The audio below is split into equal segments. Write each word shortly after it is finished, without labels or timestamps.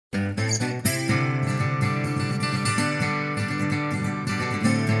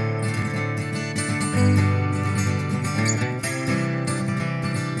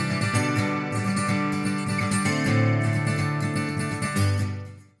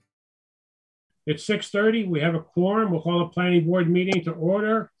It's 6:30. We have a quorum. We'll call a planning board meeting to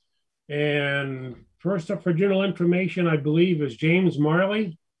order. And first up for general information, I believe, is James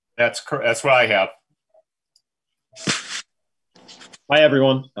Marley. That's correct. That's what I have. Hi,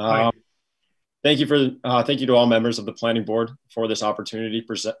 everyone. Hi. Thank you to all members of the planning board for this opportunity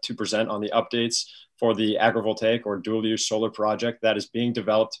to present on the updates for the agrivoltaic or dual use solar project that is being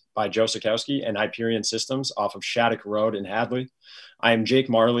developed by Joe Sikowski and Hyperion Systems off of Shattuck Road in Hadley. I am Jake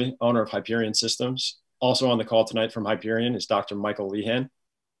Marley, owner of Hyperion Systems. Also on the call tonight from Hyperion is Dr. Michael Lehan.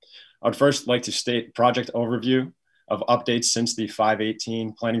 I'd first like to state project overview of updates since the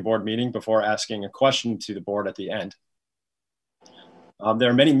 5/18 planning board meeting before asking a question to the board at the end.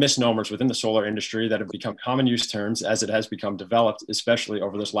 There are many misnomers within the solar industry that have become common use terms as it has become developed, especially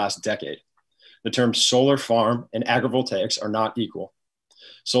over this last decade. The terms solar farm and agrivoltaics are not equal.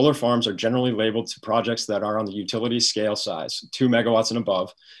 Solar farms are generally labeled to projects that are on the utility scale size, 2 megawatts and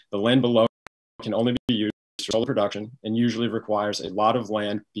above. The land below can only be used for solar production and usually requires a lot of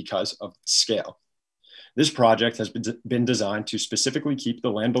land because of scale. This project has been designed to specifically keep the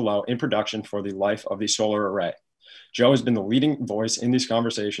land below in production for the life of the solar array. Joe has been the leading voice in these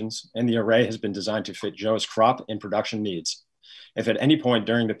conversations, and the array has been designed to fit Joe's crop and production needs. If at any point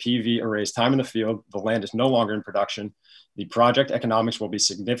during the PV array's time in the field, the land is no longer in production, the project economics will be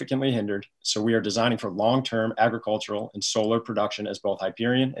significantly hindered, so we are designing for long-term agricultural and solar production as both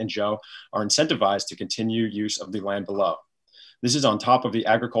Hyperion and Joe are incentivized to continue use of the land below. This is on top of the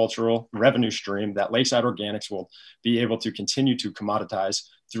agricultural revenue stream that Lakeside Organics will be able to continue to commoditize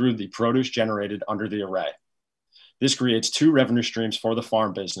through the produce generated under the array. This creates 2 revenue streams for the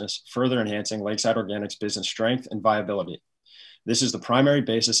farm business, further enhancing Lakeside Organics' business strength and viability. This is the primary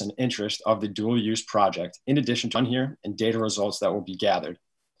basis and interest of the dual use project, in addition to here and data results that will be gathered.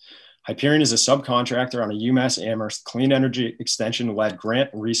 Hyperion is a subcontractor on a UMass Amherst Clean Energy Extension-led grant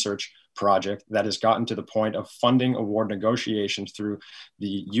research project that has gotten to the point of funding award negotiations through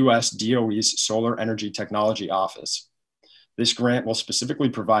the US DOE's Solar Energy Technology Office. This grant will specifically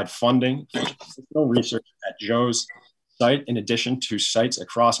provide funding for research at Joe's site in addition to sites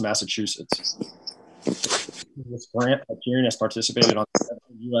across Massachusetts. This grant, Hyperion has participated on the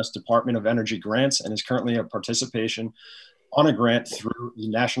U.S. Department of Energy grants and is currently a participation on a grant through the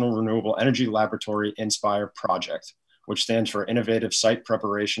National Renewable Energy Laboratory INSPIRE project, which stands for Innovative Site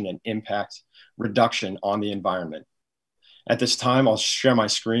Preparation and Impact Reduction on the Environment. At this time, I'll share my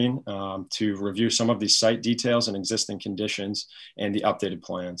screen to review some of the site details and existing conditions and the updated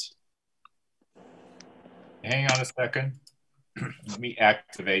plans. Hang on a second. Let me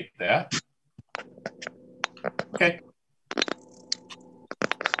activate that. Okay.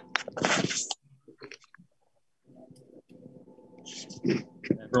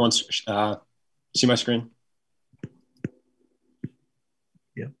 Everyone see my screen?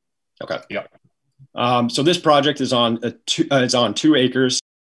 Yeah. Okay. Yeah. So this project is on 2 acres,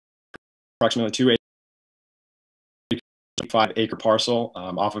 approximately 2 acres, 5-acre parcel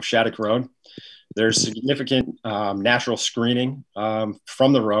off of Shattuck Road. There's significant natural screening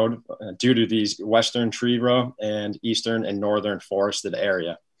from the road due to these western tree row and eastern and northern forested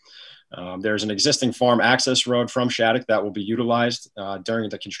area. There's an existing farm access road from Shattuck that will be utilized during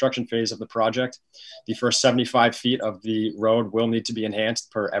the construction phase of the project. The first 75 feet of the road will need to be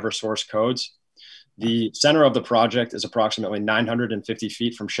enhanced per Eversource codes. The center of the project is approximately 950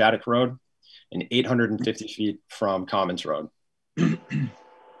 feet from Shattuck Road and 850 feet from Commons Road.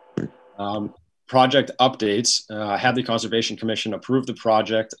 Project updates. Hadley Conservation Commission approved the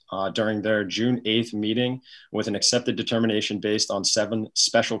project during their June 8th meeting with an accepted determination based on 7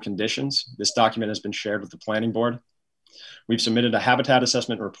 special conditions. This document has been shared with the planning board. We've submitted a habitat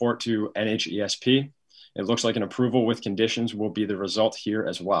assessment report to NHESP. It looks like an approval with conditions will be the result here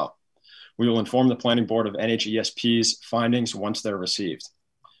as well. We will inform the planning board of NHESP's findings once they're received.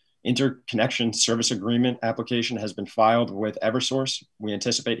 Interconnection service agreement application has been filed with Eversource. We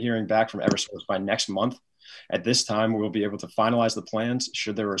anticipate hearing back from Eversource by next month. At this time, we will be able to finalize the plans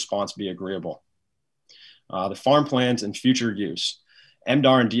should their response be agreeable. The farm plans and future use.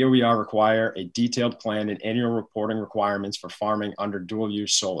 MDAR and DOER require a detailed plan and annual reporting requirements for farming under dual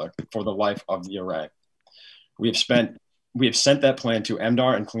use solar for the life of the array. We have sent that plan to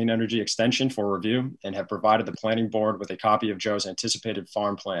MDAR and Clean Energy Extension for review and have provided the planning board with a copy of Joe's anticipated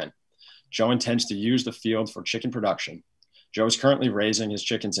farm plan. Joe intends to use the field for chicken production. Joe is currently raising his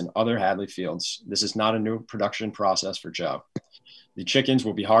chickens in other Hadley fields. This is not a new production process for Joe. The chickens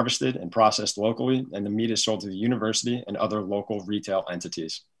will be harvested and processed locally, and the meat is sold to the university and other local retail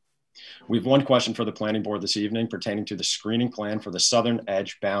entities. We have one question for the planning board this evening pertaining to the screening plan for the southern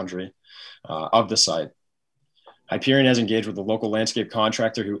edge boundary of the site. Hyperion has engaged with the local landscape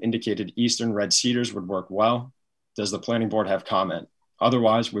contractor who indicated eastern red cedars would work well. Does the planning board have comment?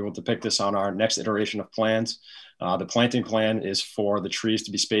 Otherwise, we will depict this on our next iteration of plans. The planting plan is for the trees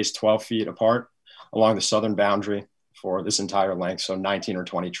to be spaced 12 feet apart along the southern boundary for this entire length, so 19 or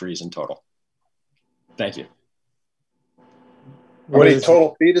 20 trees in total. Thank you. How many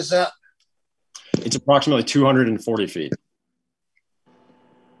total feet is that? It's approximately 240 feet.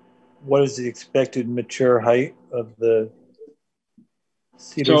 What is the expected mature height of the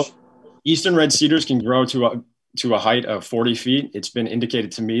cedars? So eastern red cedars can grow to a height of 40 feet. It's been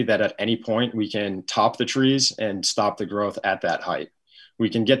indicated to me that at any point we can top the trees and stop the growth at that height. We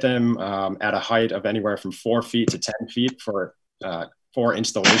can get them at a height of anywhere from 4 feet to 10 feet for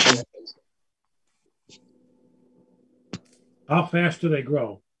installation. How fast do they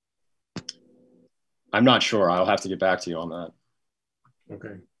grow? I'm not sure. I'll have to get back to you on that.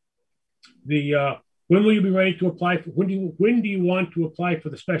 Okay. When will you be ready to apply for, when do you want to apply for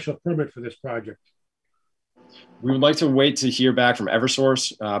the special permit for this project? We would like to wait to hear back from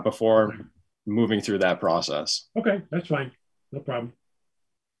Eversource before moving through that process. Okay, that's fine. No problem.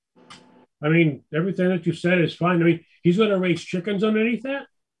 I mean, everything that you said is fine. I mean, he's going to raise chickens underneath that?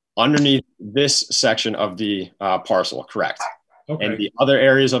 Underneath this section of the parcel, correct. Okay. And the other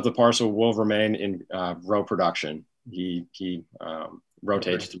areas of the parcel will remain in row production. He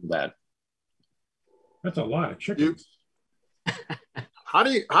rotates through that. That's a lot of chickens. How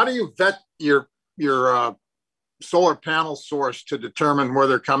do you vet your solar panel source to determine where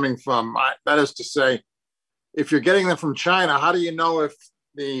they're coming from? That is to say, if you're getting them from China, how do you know if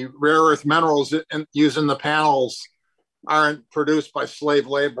the rare earth minerals used in the panels aren't produced by slave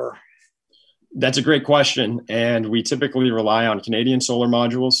labor? That's a great question. And we typically rely on Canadian Solar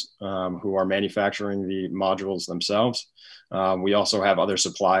Modules, who are manufacturing the modules themselves. We also have other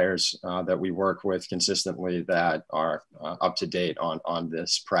suppliers that we work with consistently that are up to date on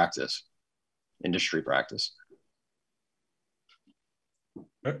this practice, industry practice.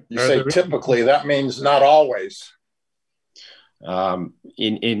 You say typically, that means not always.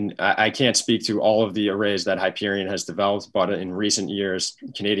 I can't speak to all of the arrays that Hyperion has developed, but in recent years,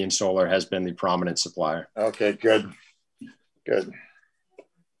 Canadian Solar has been the prominent supplier. Okay, good. Good.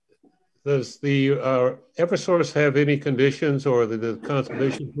 Does the Eversource have any conditions, or the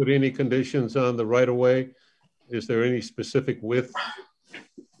conservation put any conditions on the right-of-way? Is there any specific width?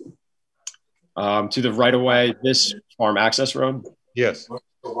 To the right-of-way, this farm access road? Yes.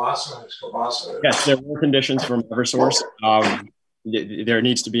 Yes, there were conditions from Eversource. There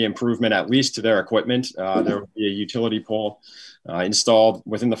needs to be improvement, at least to their equipment. There will be a utility pole installed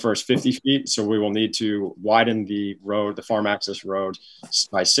within the first 50 feet. So we will need to widen the road, the farm access road,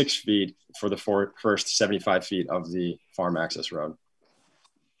 by 6 feet for the first 75 feet of the farm access road.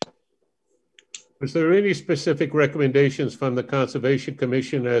 Is there any specific recommendations from the Conservation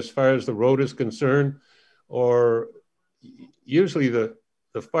Commission as far as the road is concerned? Or usually the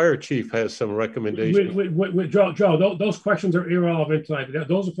fire chief has some recommendations. Joe, those questions are irrelevant tonight.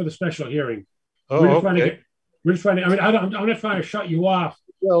 Those are for the special hearing. Oh, we're just trying to, I mean, I'm not trying to shut you off.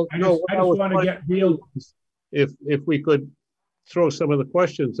 Well, I just want to get real. If we could throw some of the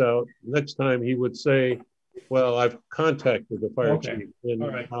questions out, next time he would say, well, I've contacted the fire chief. And,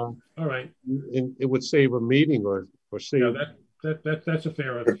 all right. And it would save a meeting or save. Yeah, that's a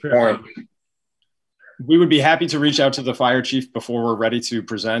fair point. We would be happy to reach out to the fire chief before we're ready to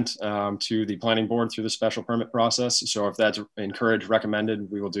present to the planning board through the special permit process. So if that's encouraged, recommended,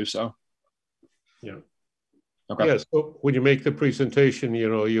 we will do so. Yeah. Okay. Yes. Yeah, so when you make the presentation,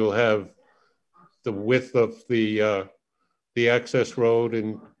 you'll have the width of the access road,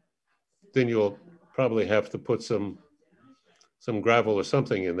 and then you'll probably have to put some gravel or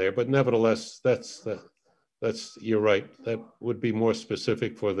something in there. But nevertheless, that's you're right. That would be more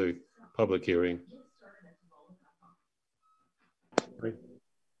specific for the public hearing. Right.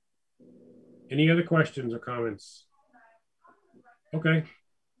 Any other questions or comments? Okay.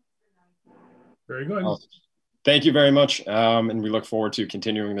 Very good. Well, thank you very much. And we look forward to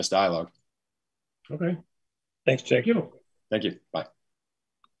continuing this dialogue. Okay. Thanks, Jake. Thank you. Thank you. Bye.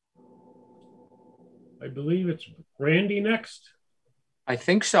 I believe it's Randy next. I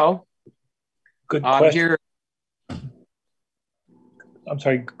think so. Good I'm question. here. I'm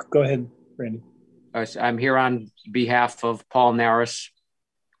sorry. Go ahead, Randy. I'm here on behalf of Paul Naris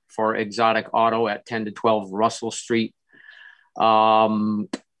for Exotic Auto at 10 to 12 Russell Street. We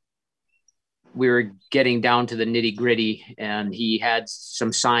were getting down to the nitty gritty, and he had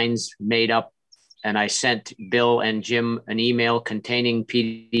some signs made up, and I sent Bill and Jim an email containing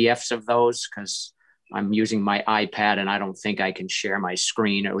PDFs of those because I'm using my iPad and I don't think I can share my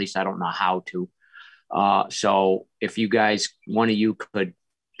screen, or at least I don't know how to. So if you guys, one of you could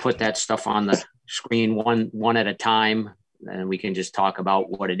put that stuff on the screen one at a time, and we can just talk about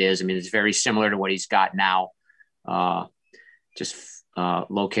what it is. I mean, it's very similar to what he's got now.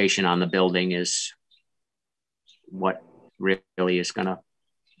 Location on the building is what really is gonna,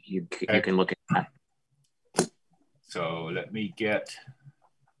 you can look at that. So let me get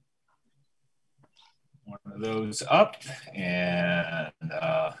one of those up, and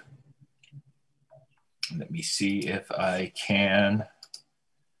let me see if I can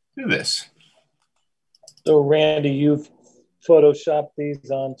do this. So Randy, you've photoshopped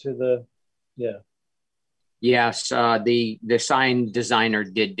these onto the, yeah. Yes, the sign designer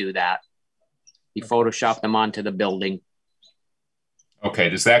did do that. He photoshopped them onto the building. Okay,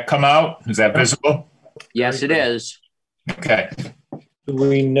 does that come out? Is that visible? Yes, it is. Okay. Do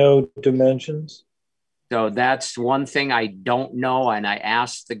we know dimensions? So that's one thing I don't know. And I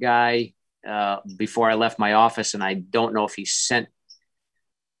asked the guy before I left my office, and I don't know if he sent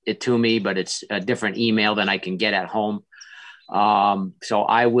it to me, but it's a different email than I can get at home. So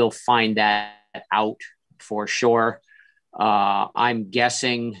I will find that out for sure. I'm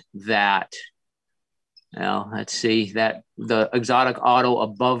guessing that, well, let's see, that the exotic auto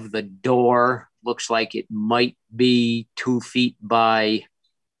above the door looks like it might be 2 feet by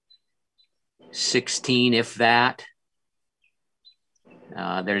 16, if that.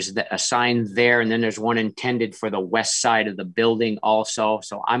 There's a sign there, and then there's one intended for the west side of the building also.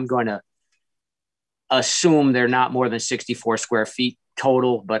 So I'm going to assume they're not more than 64 square feet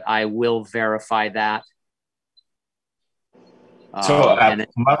total, but I will verify that. So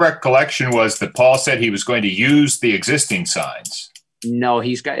my recollection was that Paul said he was going to use the existing signs. No,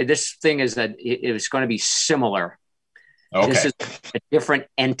 he's got, this thing is that it was going to be similar. Okay. This is a different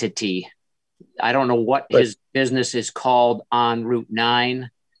entity. I don't know what his business is called on Route 9,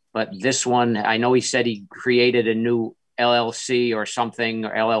 but this one, I know he said he created a new LLC or something,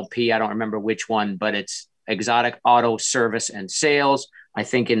 or LLP. I don't remember which one, but it's Exotic Auto Service and Sales. I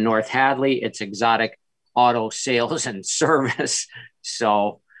think in North Hadley, it's Exotic Auto Sales and Service.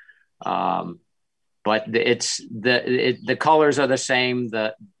 So, but it's the colors are the same.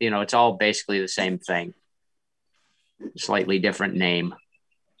 It's all basically the same thing. Slightly different name.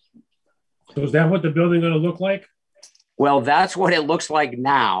 So is that what the building going to look like? Well, that's what it looks like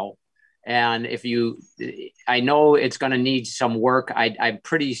now. And I know it's going to need some work. I'm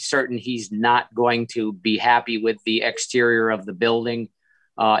pretty certain he's not going to be happy with the exterior of the building.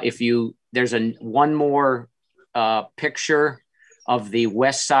 There's one more picture of the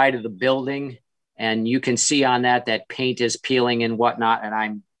west side of the building, and you can see on that paint is peeling and whatnot, and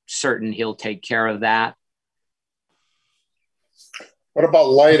I'm certain he'll take care of that. What about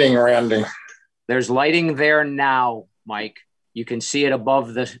lighting, Randy? There's lighting there now, Mike. You can see it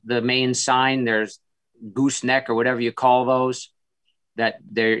above the main sign. There's gooseneck or whatever you call those that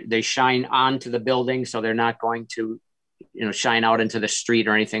they shine onto the building, so they're not going to, shine out into the street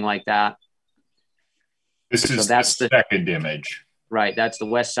or anything like that. That's the second image. Right, that's the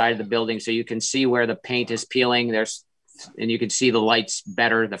west side of the building. So you can see where the paint is peeling. And you can see the lights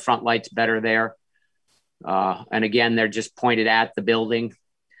better, the front lights better there. And again, they're just pointed at the building.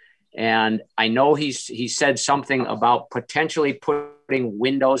 And I know he said something about potentially putting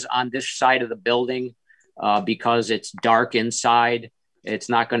windows on this side of the building because it's dark inside. It's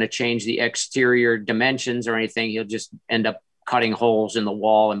not going to change the exterior dimensions or anything. He'll just end up cutting holes in the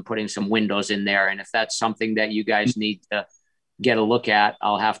wall and putting some windows in there. And if that's something that you guys need to get a look at,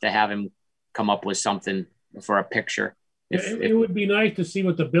 I'll have to have him come up with something for a picture. It would be nice to see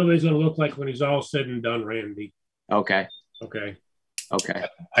what the building's going to look like when he's all said and done, Randy. Okay.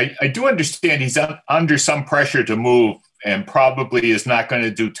 I do understand he's under some pressure to move and probably is not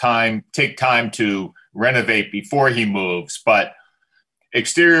going to take time to renovate before he moves, but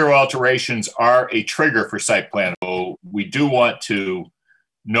exterior alterations are a trigger for site plan. So we do want to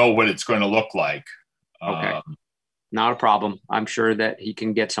know what it's going to look like. Okay. Not a problem. I'm sure that he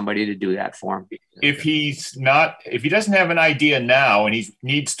can get somebody to do that for him. If he doesn't have an idea now and he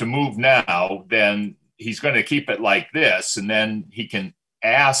needs to move now, then he's going to keep it like this, and then he can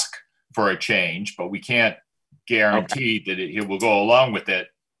ask for a change, but we can't guarantee that he will go along with it.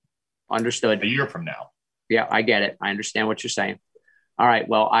 Understood. A year from now. Yeah, I get it. I understand what you're saying. All right.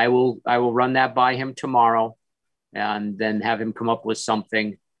 Well, I will run that by him tomorrow and then have him come up with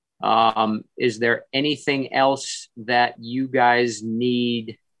something. Is there anything else that you guys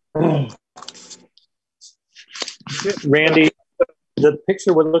need? Randy, the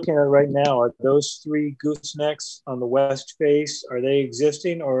picture we're looking at right now, are those 3 goosenecks on the west face, are they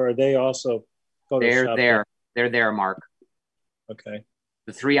existing or are they also photoshopped? They're there, Mark. Okay.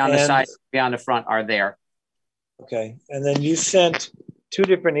 The 3 on the side, 3 on the front are there. Okay. And then you sent 2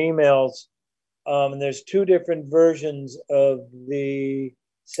 different emails. And there's 2 different versions of the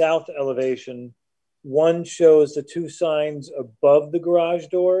south elevation. One shows the 2 signs above the garage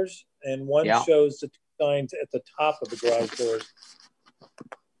doors, and one shows the 2 signs at the top of the garage doors.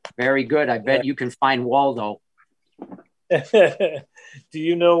 Very good. I bet you can find Waldo. Do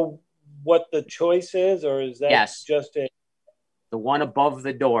you know what the choice is, or is that just a... The one above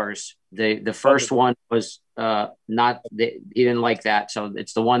the doors. The first one was not, he didn't like that. So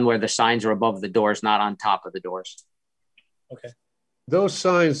it's the one where the signs are above the doors, not on top of the doors. Okay. Those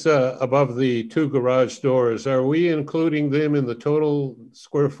signs above the 2 garage doors, are we including them in the total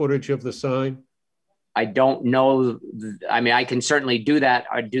square footage of the sign? I don't know. I mean, I can certainly do that.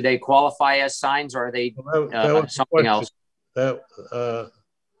 Do they qualify as signs, or are they something else? How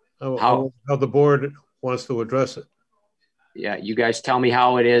the board wants to address it. Yeah, you guys tell me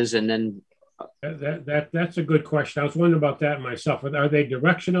how it is, and then that's a good question. I was wondering about that myself. Are they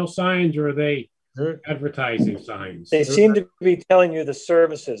directional signs, or are they advertising signs? They seem to be telling you the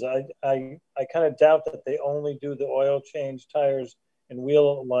services. I kind of doubt that they only do the oil change, tires, and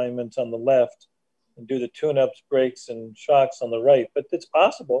wheel alignments on the left, and do the tune-ups, brakes, and shocks on the right. But it's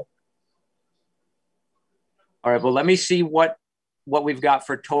possible. All right. Well, let me see what we've got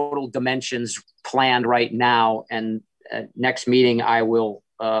for total dimensions planned right now, and next meeting I will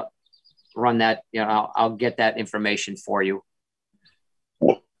run that. You know, I'll get that information for you.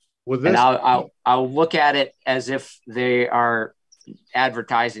 And I'll look at it as if they are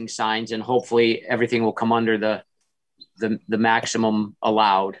advertising signs, and hopefully everything will come under the maximum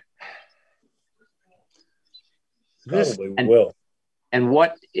allowed. Probably will. And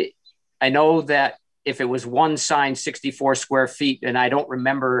I know that if it was one sign, 64 square feet, and I don't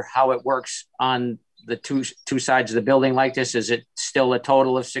remember how it works on the two sides of the building like this, is it still a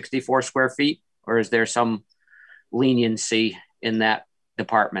total of 64 square feet, or is there some leniency in that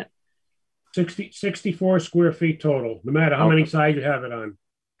department? 64 square feet total, no matter how many sides you have it on.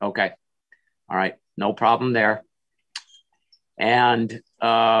 Okay. All right. No problem there. And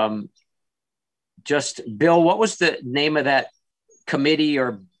just, Bill, what was the name of that committee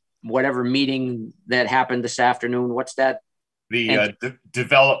or whatever meeting that happened this afternoon? What's that? The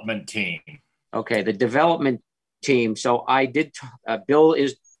development team. Okay, the development team. So I did, Bill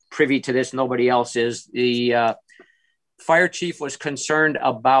is privy to this, nobody else is. The fire chief was concerned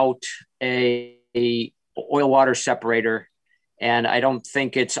about a oil water separator, and I don't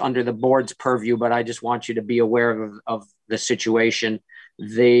think it's under the board's purview, but I just want you to be aware of the situation.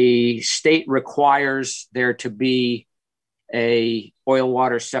 The state requires there to be a oil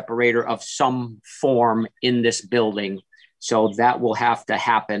water separator of some form in this building. So that will have to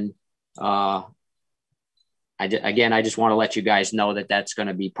happen. Again, I just want to let you guys know that that's going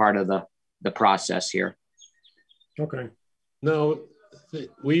to be part of the process here. Okay. Now,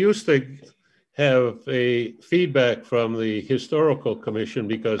 we used to have a feedback from the historical commission,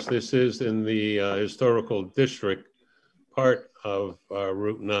 because this is in the historical district part of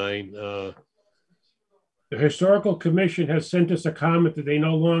Route 9. The historical commission has sent us a comment that they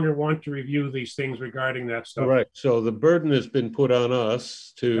no longer want to review these things regarding that stuff. Correct. So the burden has been put on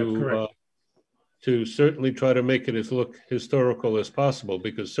us to certainly try to make it as look historical as possible,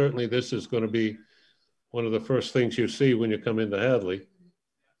 because certainly this is going to be one of the first things you see when you come into Hadley.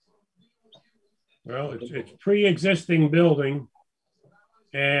 Well, it's pre-existing building,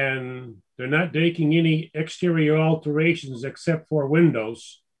 and they're not making any exterior alterations except for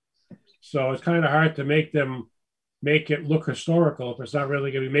windows. So it's kind of hard to make it look historical if it's not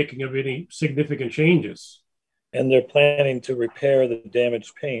really going to be making any significant changes. And they're planning to repair the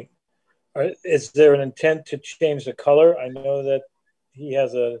damaged paint. Is there an intent to change the color? I know that he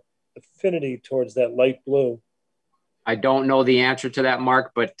has a affinity towards that light blue. I don't know the answer to that,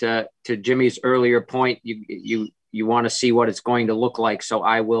 Mark, but to Jimmy's earlier point, you want to see what it's going to look like. So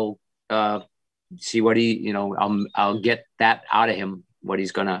I will see what I'll get that out of him, what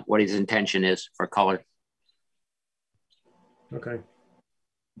his intention is for color. Okay.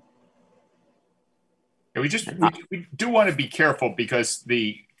 And we do want to be careful, because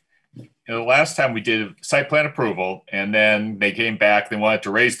the last time we did site plan approval, and then they came back, they wanted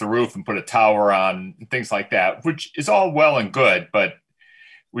to raise the roof and put a tower on and things like that, which is all well and good, but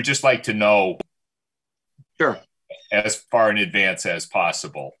we just like to know sure as far in advance as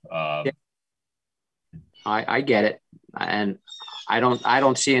possible. Yeah. I get it. And I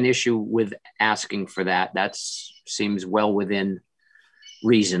don't see an issue with asking for that. That seems well within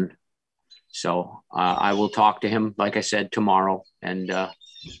reason. So I will talk to him, like I said, tomorrow, and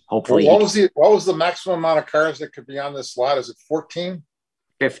hopefully. What was the maximum amount of cars that could be on this lot? Is it 14?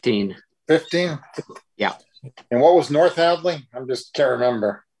 15. 15? Yeah. And what was North Hadley? I'm just can't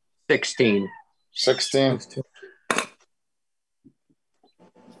remember. 16. 16.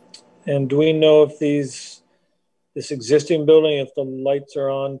 And do we know if this existing building, if the lights are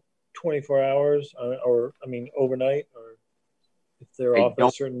on 24 hours or I mean, overnight, or if they're off at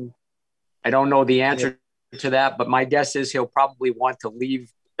a certain... I don't know the answer to that, but my guess is he'll probably want to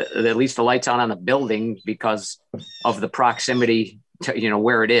leave at least the lights on the building because of the proximity to,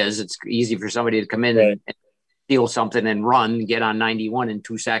 where it is. It's easy for somebody to come in and steal something and run, get on 91 in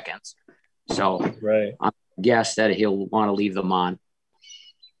 2 seconds. So I guess that he'll want to leave them on.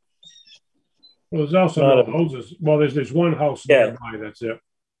 Well, there's also no houses. Well, there's one house nearby. That's it.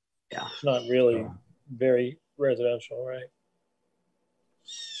 Yeah, it's not really very residential, right?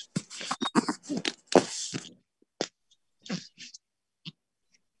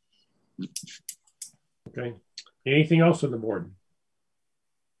 Okay. Anything else on the board?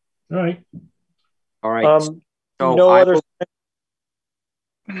 All right. All right. So no other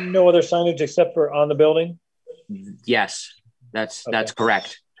signage except for on the building? Yes, that's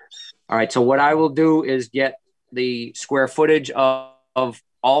correct. All right. So what I will do is get the square footage of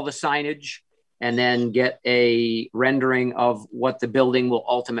all the signage and then get a rendering of what the building will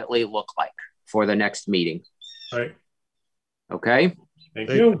ultimately look like for the next meeting. All right. Okay. Thank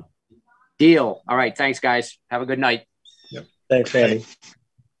you. Deal. All right. Thanks, guys. Have a good night. Yep. Thanks, Andy.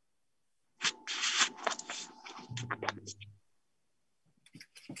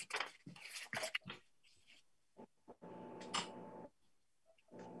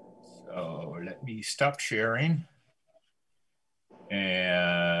 So let me stop sharing.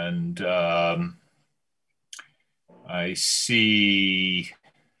 And I see,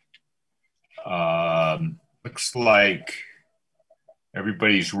 looks like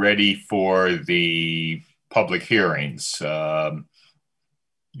everybody's ready for the public hearings. Mr.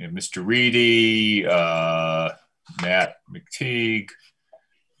 Reedy, Matt McTeague, a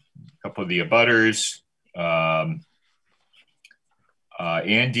couple of the abutters.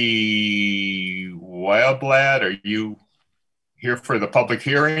 Andy Wildblad, are you here for the public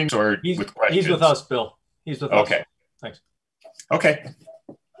hearings or with questions? He's with us, Bill. He's with us. Okay. Thanks. Okay.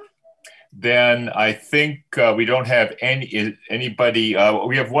 Then I think we don't have anybody.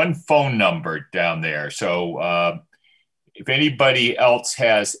 We have one phone number down there. So if anybody else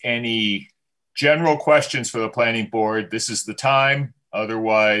has any general questions for the planning board, this is the time.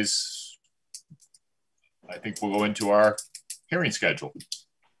 Otherwise, I think we'll go into our hearing schedule.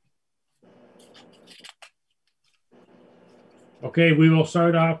 Okay, we will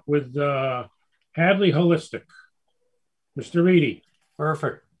start off with Hadley Holistic. Mr. Reedy.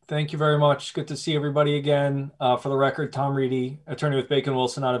 Perfect. Thank you very much. Good to see everybody again. For the record, Tom Reedy, attorney with Bacon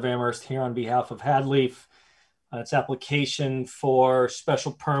Wilson out of Amherst, here on behalf of Hadleaf. Its application for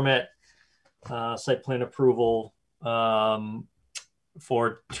special permit, site plan approval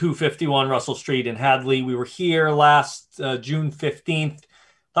for 251 Russell Street in Hadley. We were here last June 15th.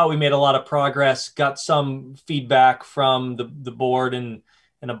 Thought we made a lot of progress, got some feedback from the board and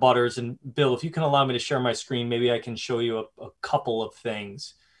abutters. And Bill, if you can allow me to share my screen, maybe I can show you a couple of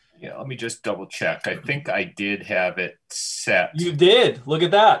things. Yeah, let me just double check. I think I did have it set. You did. Look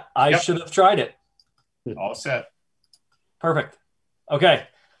at that. I should have tried it. All set. Perfect. Okay.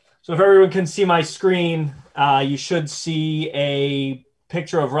 So if everyone can see my screen, you should see a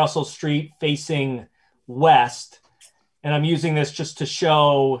picture of Russell Street facing west. And I'm using this just to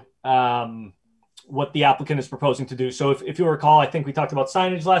show what the applicant is proposing to do. So if you recall, I think we talked about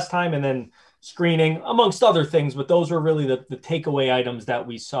signage last time and then screening, amongst other things, but those were really the takeaway items that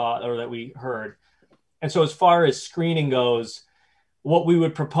we saw or that we heard. And so as far as screening goes, what we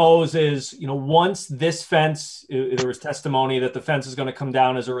would propose is, once this fence, there was testimony that the fence is going to come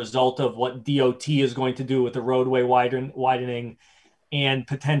down as a result of what DOT is going to do with the roadway widening and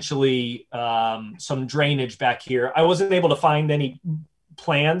potentially some drainage back here. I wasn't able to find any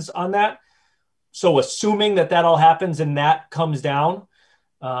plans on that. So assuming that all happens and that comes down,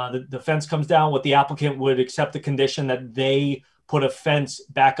 the fence comes down, what the applicant would accept the condition that they put a fence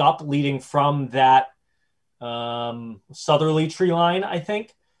back up leading from that southerly tree line, I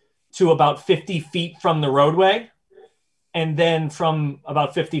think, to about 50 feet from the roadway. And then from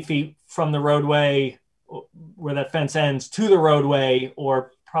about 50 feet from the roadway, where that fence ends, to the roadway,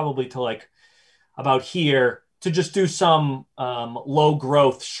 or probably to like about here, to just do some low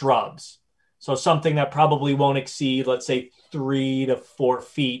growth shrubs. So something that probably won't exceed, let's say, 3 to 4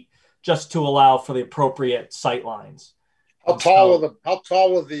 feet, just to allow for the appropriate sight lines. How tall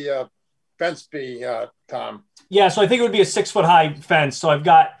will the fence be, Tom? Yeah, so I think it would be a 6 foot high fence. So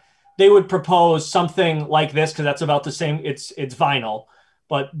they would propose something like this because that's about the same. It's vinyl,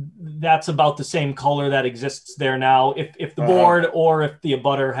 but that's about the same color that exists there now. If the board or if the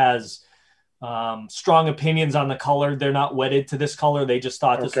abutter has strong opinions on the color, they're not wedded to this color. They just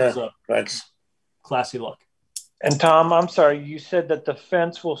thought this was a classy look. And Tom, I'm sorry, you said that the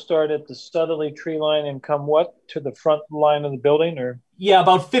fence will start at the southerly tree line and come what, to the front line of the building, or? Yeah,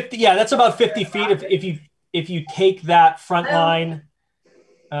 about 50. Yeah, that's about 50 feet. If you take that front line,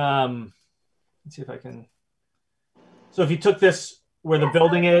 let's see if I can. So if you took this where the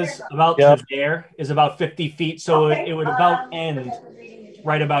building is, about to there is about 50 feet. So it would about end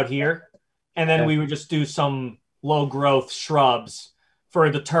right about here. And then we would just do some low growth shrubs for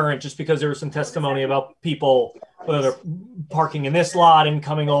a deterrent, just because there was some testimony about people, whether they're parking in this lot and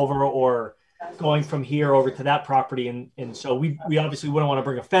coming over or going from here over to that property. And so we obviously wouldn't want to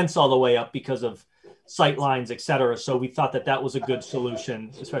bring a fence all the way up because of sight lines, et cetera. So we thought that that was a good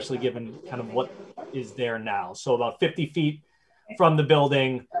solution, especially given kind of what is there now. So about 50 feet from the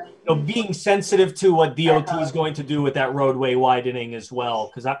building, being sensitive to what DOT is going to do with that roadway widening as well,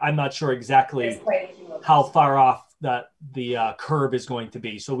 because I'm not sure exactly how far off that the curb is going to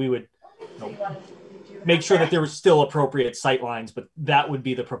be. So we would make sure that there was still appropriate sight lines, but that would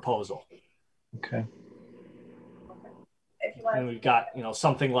be the proposal. Okay. And we've got,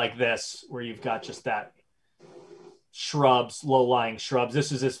 something like this where you've got just that shrubs, low-lying shrubs.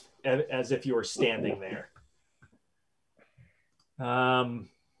 This is as if you were standing there.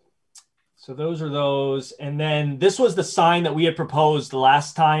 So those are those. And then this was the sign that we had proposed the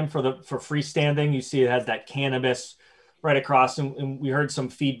last time for freestanding. You see it has that cannabis right across, and we heard some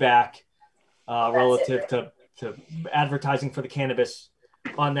feedback relative to advertising for the cannabis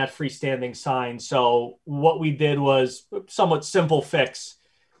on that freestanding sign. So what we did was somewhat simple fix,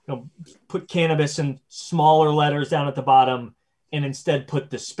 put cannabis in smaller letters down at the bottom, and instead put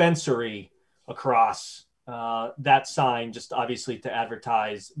dispensary across that sign, just obviously to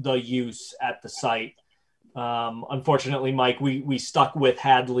advertise the use at the site. Unfortunately, Mike, we stuck with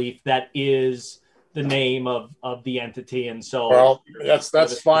Hadleaf. That is the name of the entity, and so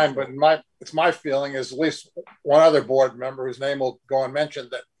that's fine. But it's my feeling is at least one other board member whose name will go unmentioned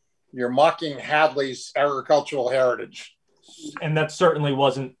that you're mocking Hadley's agricultural heritage, and that certainly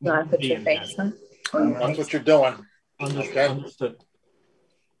wasn't the intent. That's what you're doing. Understood.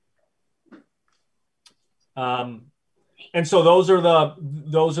 And so those are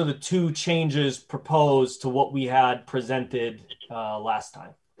the two changes proposed to what we had presented last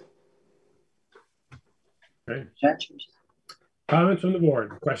time. Okay. Comments from the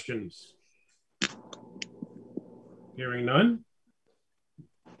board? Questions? Hearing none.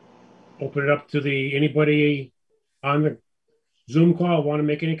 Open it up to anybody on the Zoom call want to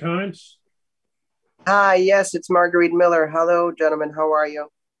make any comments? Hi, yes, it's Marguerite Miller. Hello, gentlemen. How are you?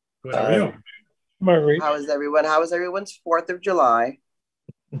 Good. How are you? Marguerite. How is everyone? How was everyone's 4th of July?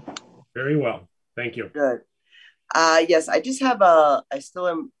 Very well. Thank you. Good. Yes, I just have I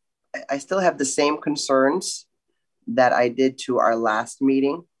still have the same concerns that I did to our last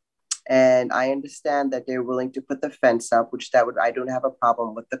meeting. And I understand that they're willing to put the fence up, I don't have a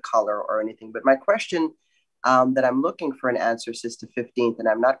problem with the color or anything. But my question that I'm looking for an answer, Sister 15th, and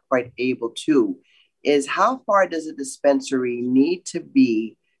I'm not quite able to, is how far does a dispensary need to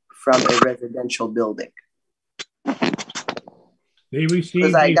be from a residential building? They received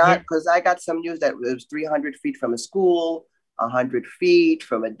because I got some news that it was 300 feet from a school, 100 feet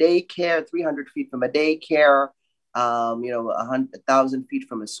from a daycare, 300 feet from a daycare, 1,000 feet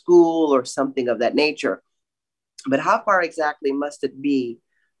from a school or something of that nature. But how far exactly must it be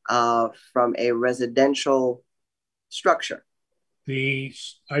from a residential structure?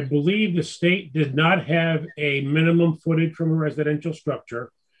 I believe the state did not have a minimum footage from a residential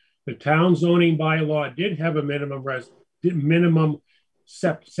structure. The town zoning bylaw did have a minimum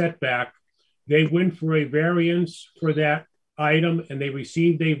setback. They went for a variance for that item, and they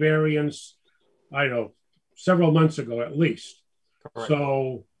received a variance, I don't know, several months ago at least. Correct.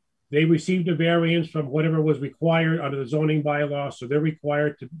 So they received a variance from whatever was required under the zoning bylaw. So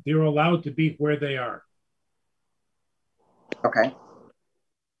they're allowed to be where they are. Okay.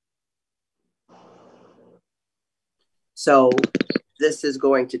 So this is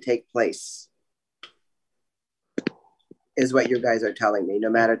going to take place, is what you guys are telling me, no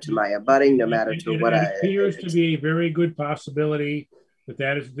matter to my abutting, no matter to what it appears to be a very good possibility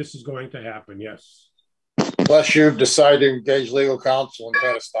this is going to happen, yes. Unless you decide to engage legal counsel and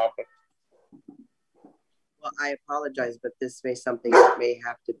try to stop it. Well, I apologize, but this something that may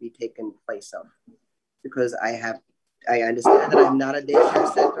have to be taken place of, because I understand that I'm not a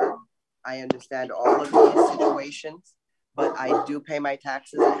daycare center. I understand all of these situations, but I do pay my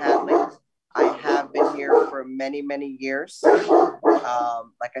taxes in Hadley. I have been here for many, many years.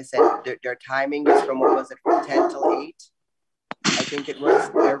 Like I said, their timing is from, what was it, from 10 till 8? I think it was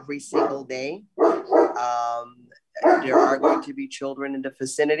every single day. There are going to be children in the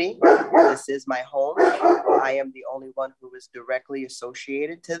vicinity. This is my home. I am the only one who is directly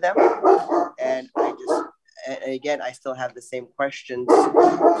associated to them. And again, I still have the same questions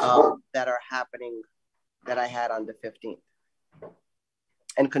that are happening that I had on the 15th.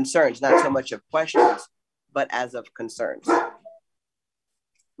 And concerns, not so much of questions, but as of concerns.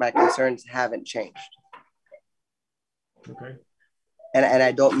 My concerns haven't changed. Okay. And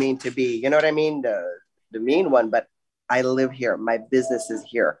I don't mean to be, you know what I mean? The mean one, but I live here. My business is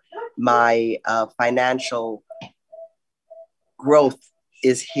here. My financial growth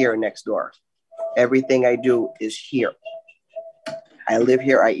is here next door. Everything I do is here. I live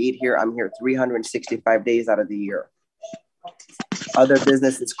here. I eat here. I'm here 365 days out of the year. Other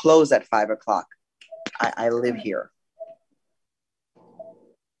businesses close at 5 o'clock. I live here.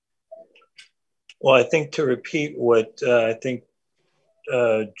 Well, I think to repeat what I think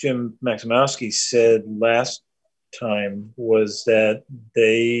Jim Maximowski said last time was that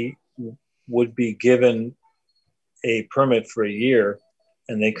they would be given a permit for a year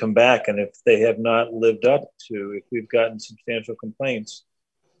and they come back, and if they have not lived up to, if we've gotten substantial complaints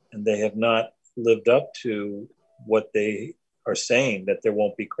and they have not lived up to what they are saying, that there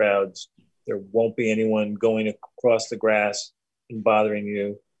won't be crowds, there won't be anyone going across the grass and bothering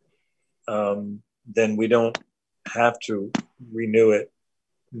you, then we don't have to renew it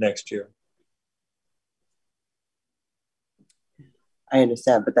next year. I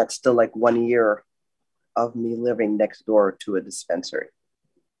understand, but that's still like 1 year of me living next door to a dispensary.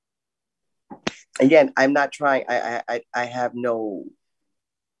 Again, I'm not trying, I have no,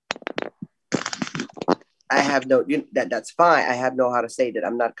 that's fine. I have no how to say that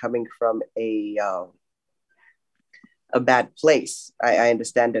I'm not coming from a bad place. I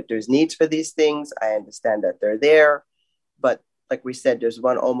understand that there's needs for these things. I understand that they're there, but like we said, there's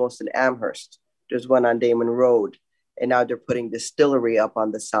one almost in Amherst. There's one on Damon Road, and now they're putting distillery up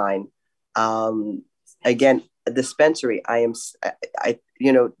on the sign. Again, a dispensary.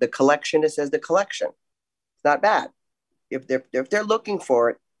 The collection. It says the collection. It's not bad. If they're looking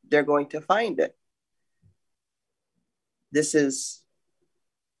for it, they're going to find it. This is.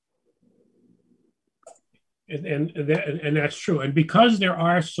 And that's true. And because there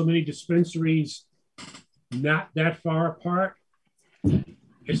are so many dispensaries not that far apart,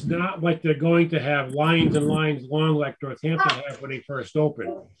 it's not like they're going to have lines and lines long like Northampton had when they first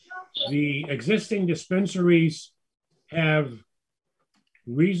opened. The existing dispensaries have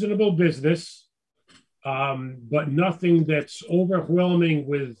reasonable business, but nothing that's overwhelming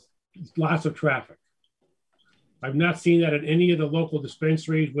with lots of traffic. I've not seen that at any of the local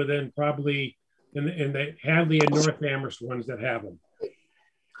dispensaries within probably in the Hadley and North Amherst ones that have them.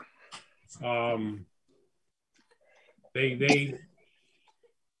 They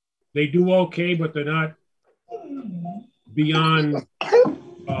do okay, but they're not beyond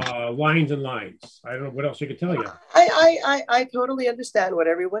lines and lines. I don't know what else I could tell you. I totally understand what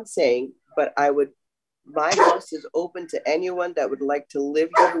everyone's saying, but my house is open to anyone that would like to live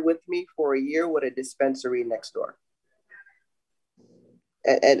here with me for a year with a dispensary next door.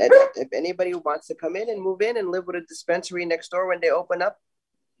 And if anybody wants to come in and move in and live with a dispensary next door when they open up,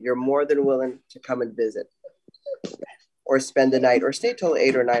 you're more than willing to come and visit or spend the night or stay till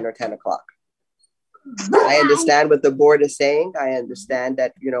 8 or 9 or 10 o'clock. I understand what the board is saying. I understand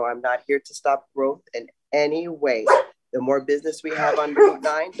that, I'm not here to stop growth in any way. The more business we have on Route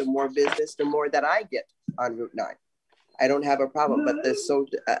 9, the more business, the more that I get on Route 9. I don't have a problem, but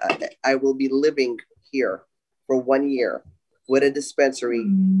I will be living here for 1 year with a dispensary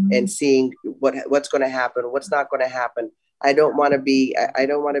and seeing what's going to happen, what's not going to happen. I don't want to be a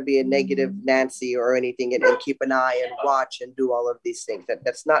negative Nancy or anything and keep an eye and watch and do all of these things.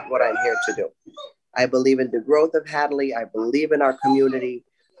 That's not what I'm here to do. I believe in the growth of Hadley. I believe in our community.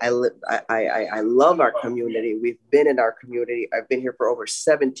 I love our community. We've been in our community. I've been here for over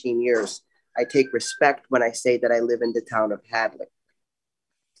 17 years. I take respect when I say that I live in the town of Hadley.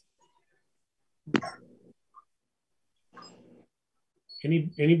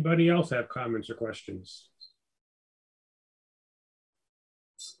 Anybody else have comments or questions?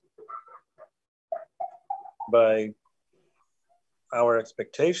 By our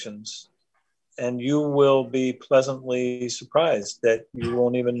expectations, and you will be pleasantly surprised that you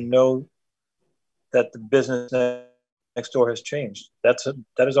won't even know that the business next door has changed. That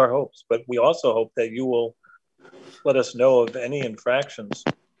is our hopes, but we also hope that you will let us know of any infractions.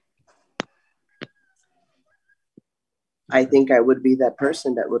 I think I would be that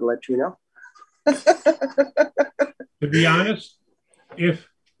person that would let you know. To be honest,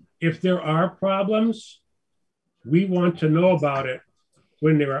 if there are problems, we want to know about it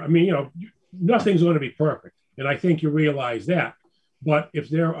when there are. I mean, nothing's going to be perfect, and I think you realize that. But if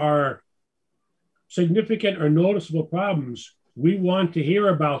there are significant or noticeable problems, we want to hear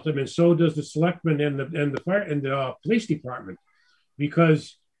about them, and so does the selectmen and the fire and the police department,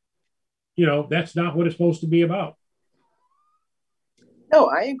 because that's not what it's supposed to be about. No,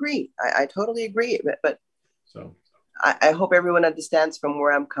 I agree. I totally agree. But so I hope everyone understands from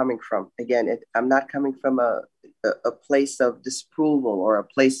where I'm coming from. Again, I'm not coming from a place of disapproval or a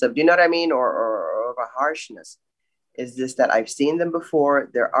place of, do you know what I mean, or of a harshness. Is this that I've seen them before?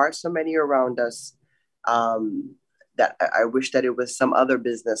 There are so many around us that I wish that it was some other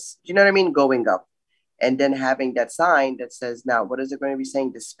business, do you know what I mean, going up. And then having that sign that says, now, what is it going to be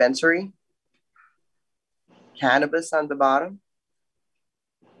saying? Dispensary? Cannabis on the bottom?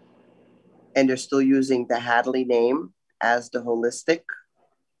 And they're still using the Hadley name as the holistic.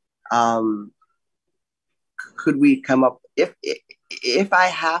 Could we come up, if I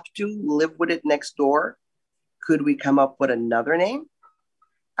have to live with it next door, could we come up with another name?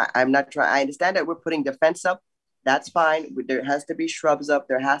 I'm not trying, I understand that we're putting the fence up. That's fine. There has to be shrubs up.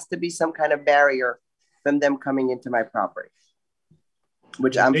 There has to be some kind of barrier from them coming into my property,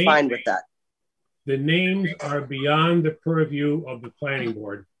 which I'm fine with that. The names are beyond the purview of the planning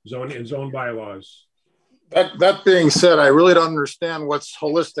board, zone bylaws. That being said, I really don't understand what's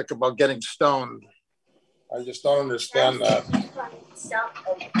holistic about getting stoned. I just don't understand that.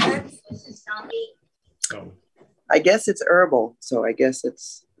 So I guess it's herbal. So I guess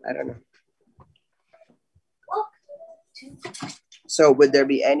it's, I don't know. So would there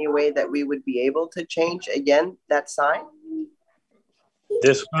be any way that we would be able to change again that sign?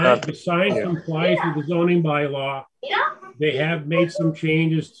 The sign complies with the zoning bylaw. They have made some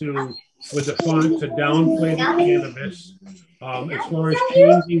changes with the font to downplay the cannabis. As far as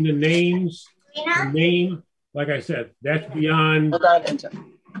changing the names, the name, like I said, that's beyond.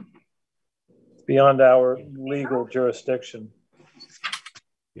 Beyond our legal jurisdiction.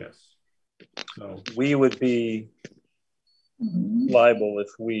 Yes. So we would be liable if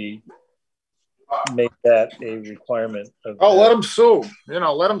we make that a requirement of let them sue.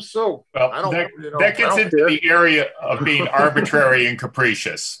 Let them sue. Well, that gets into the area of being arbitrary and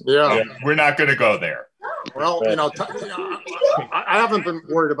capricious. Yeah. We're not going to go there. Well, I haven't been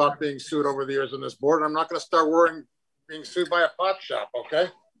worried about being sued over the years on this board, and I'm not going to start worrying being sued by a pot shop. Okay.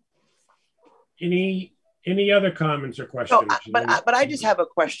 Any other comments or questions? No, but I just have a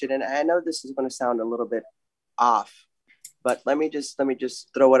question, and I know this is going to sound a little bit off, but let me just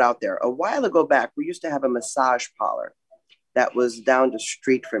throw it out there. A while ago back, we used to have a massage parlor that was down the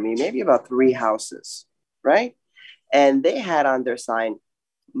street from me, maybe about 3 houses, right? And they had on their sign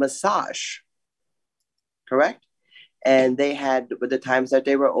massage, correct? And they had with the times that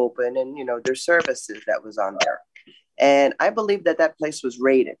they were open and their services that was on there. And I believe that place was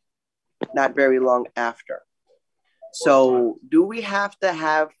raided not very long after. So do we have to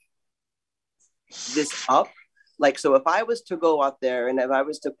have this up? Like, so if I was to go out there and if I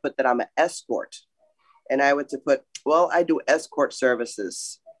was to put that I'm an escort and I were to put, well, I do escort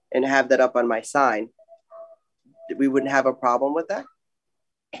services and have that up on my sign, we wouldn't have a problem with that?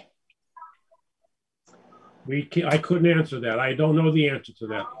 I couldn't answer that. I don't know the answer to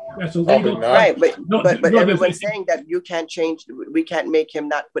that. That's illegal. Right, but everyone's saying that you can't change. We can't make him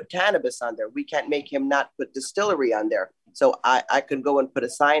not put cannabis on there. We can't make him not put distillery on there. So I could go and put a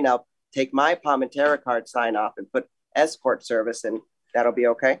sign up, take my Palmentera card sign off and put escort service, and that'll be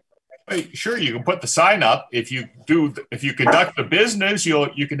okay. Sure, you can put the sign up. If you conduct the business,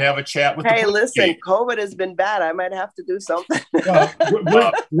 you can have a chat with. Hey, listen, COVID has been bad. I might have to do something.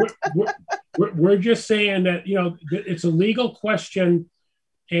 We're just saying that it's a legal question,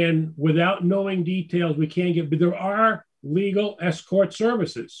 and without knowing details, we can't get. But there are legal escort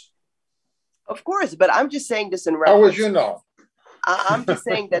services. Of course, but I'm just saying this in reference. How would you know? I'm just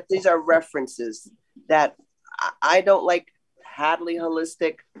saying that these are references that I don't like. Hadley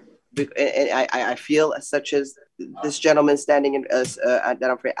Holistic. And I feel such as this gentleman standing in that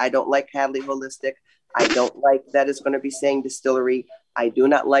I'm afraid I don't like Hadley Holistic. I don't like that it's going to be saying distillery. I do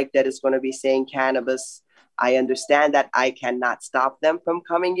not like that it's going to be saying cannabis. I understand that I cannot stop them from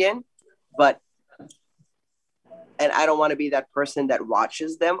coming in, and I don't want to be that person that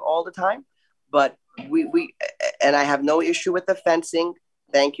watches them all the time. But and I have no issue with the fencing.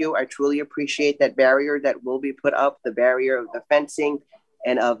 Thank you. I truly appreciate that barrier that will be put up, the barrier of the fencing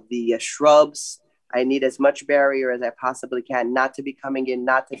and of the shrubs. I need as much barrier as I possibly can, not to be coming in,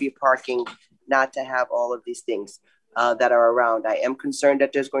 not to be parking, not to have all of these things. that are around. I am concerned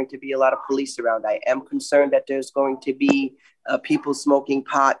that there's going to be a lot of police around. I am concerned that there's going to be people smoking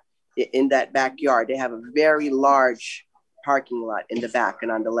pot in that backyard. They have a very large parking lot in the back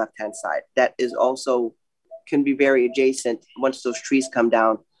and on the left-hand side. That is also can be very adjacent once those trees come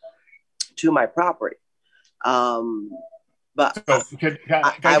down to my property. But so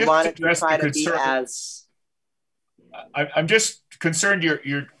I wanted to try to be as... I'm just concerned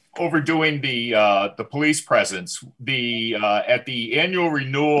you're overdoing the police presence. At the annual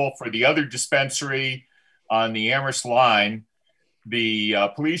renewal for the other dispensary on the Amherst line, the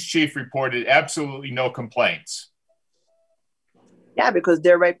police chief reported absolutely no complaints. Yeah, because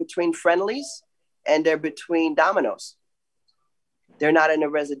they're right between Friendlies and they're between Domino's. They're not in a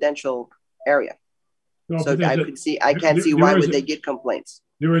residential area. No, so I can't see why would they get complaints.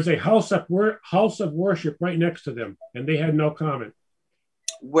 There is a house of worship right next to them, and they had no comment.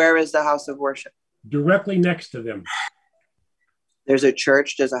 Where is the house of worship? Directly next to them. There's a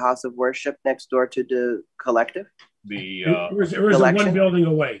church. There's a house of worship next door to the collective. It was one building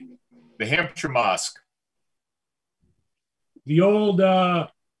away. The Hampshire Mosque. The old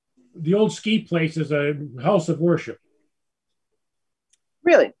ski place is a house of worship.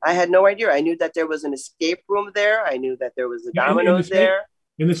 Really? I had no idea. I knew that there was an escape room there. I knew that there was a Domino's there.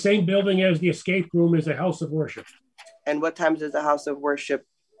 In the same building as the escape room is a house of worship. And what times does the house of worship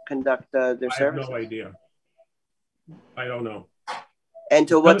conduct their service? I have no idea. I don't know. And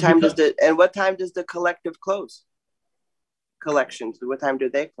to what time does the collective close? Collections. What time do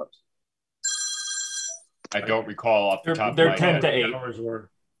they close? I don't recall off the top of my head. They're 10 to 8.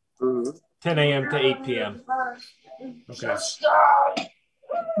 Mm-hmm. 10 a.m. to 8 p.m. Okay.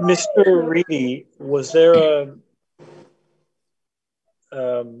 Mr. Reedy, was there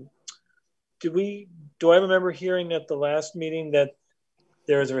do I remember hearing at the last meeting that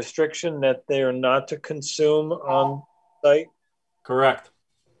there is a restriction that they are not to consume on site? Correct.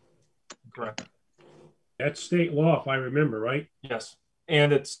 That's state law, if I remember, right? Yes.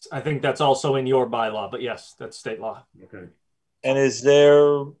 And I think that's also in your bylaw, but yes, that's state law. Okay. And is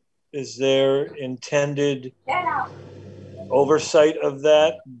there intended oversight of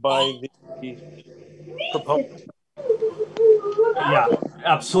that by the proponent? Yeah,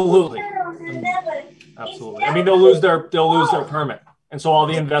 absolutely. Absolutely. I mean, they'll lose their permit. And so all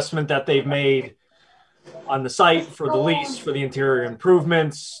the investment that they've made on the site for the lease, for the interior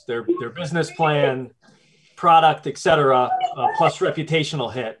improvements, their business plan, product, etc., plus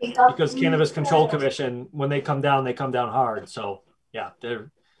reputational hit, because Cannabis Control Commission, when they come down hard. So yeah,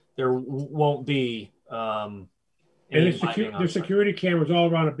 there won't be and there's security cameras all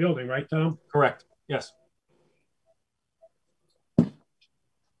around the building, right, Tom? Correct. Yes.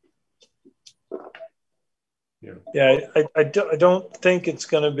 Yeah, I don't think it's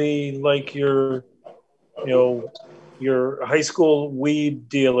going to be like your high school weed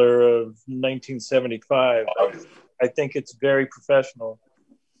dealer of 1975. I think it's very professional,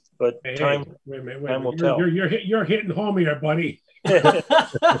 but time will tell. You're hitting home here, buddy.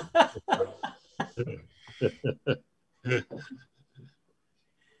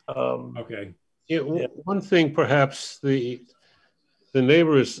 Okay. One thing, perhaps the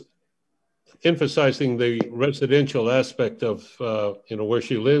neighbor is emphasizing the residential aspect of where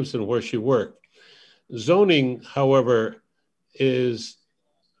she lives and where she works. Zoning, however, has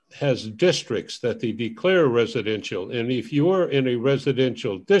districts that they declare residential, and if you are in a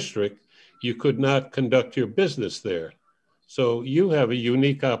residential district, you could not conduct your business there. So you have a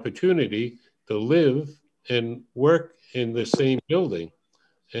unique opportunity to live and work in the same building,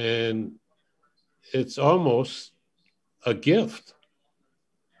 and it's almost a gift.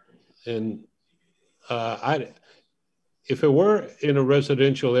 And if it were in a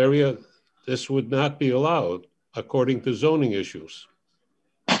residential area, this would not be allowed according to zoning issues.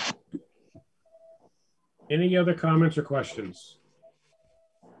 Any other comments or questions?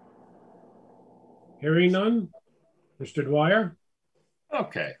 Hearing none. Mr. Dwyer?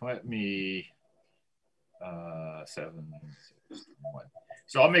 Okay, let me, 7, 6, 1.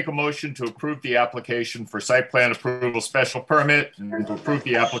 So I'll make a motion to approve the application for site plan approval special permit and to approve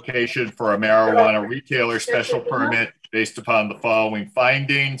the application for a marijuana retailer special permit based upon the following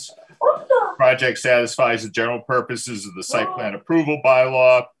findings. Project satisfies the general purposes of the site plan approval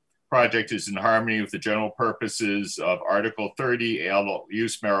bylaw. Project is in harmony with the general purposes of Article 30, adult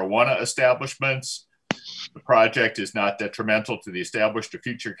use marijuana establishments. The project is not detrimental to the established or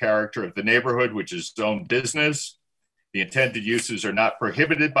future character of the neighborhood, which is zoned business. The intended uses are not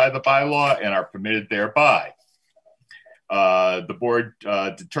prohibited by the bylaw and are permitted thereby. The board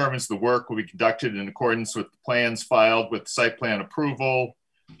determines the work will be conducted in accordance with the plans filed with site plan approval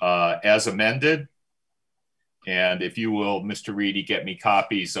as amended. And if you will, Mr. Reedy, get me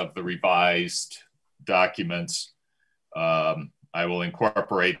copies of the revised documents, I will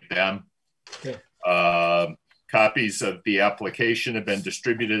incorporate them. Okay. Copies of the application have been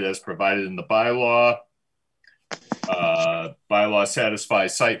distributed as provided in the bylaw. Bylaw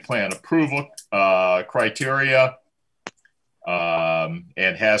satisfies site plan approval criteria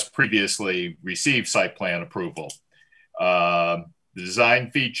and has previously received site plan approval. The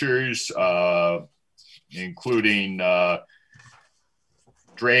design features, including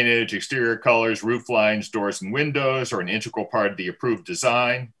drainage, exterior colors, roof lines, doors, and windows, are an integral part of the approved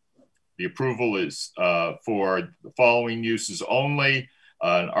design. The approval is for the following uses only: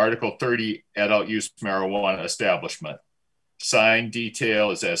 an Article 30 adult use marijuana establishment. Sign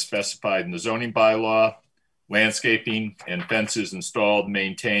detail is as specified in the zoning bylaw. Landscaping and fences installed and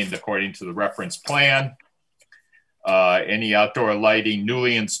maintained according to the reference plan. Any outdoor lighting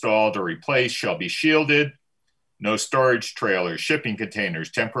newly installed or replaced shall be shielded. No storage trailers, shipping containers,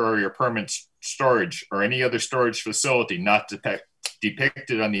 temporary or permanent storage, or any other storage facility not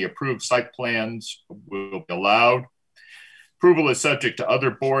depicted on the approved site plans will be allowed. Approval is subject to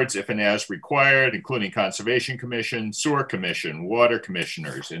other boards if and as required, including Conservation Commission, Sewer Commission, Water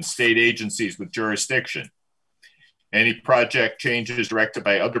Commissioners, and state agencies with jurisdiction. Any project changes directed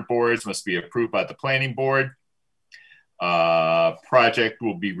by other boards must be approved by the Planning Board. Project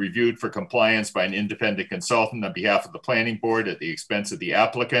will be reviewed for compliance by an independent consultant on behalf of the Planning Board at the expense of the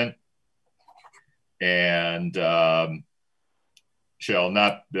applicant. And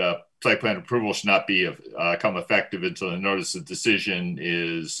site plan approval should not become effective until the notice of decision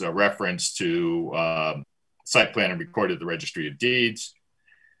is referenced to site plan and recorded at the Registry of Deeds.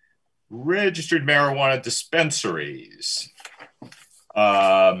 Registered marijuana dispensaries.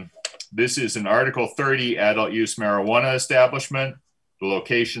 This is an Article 30 adult use marijuana establishment. The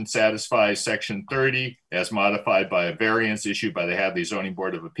location satisfies Section 30 as modified by a variance issued by the Hadley Zoning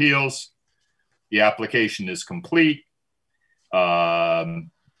Board of Appeals. The application is complete. The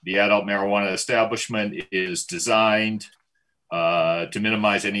adult marijuana establishment is designed to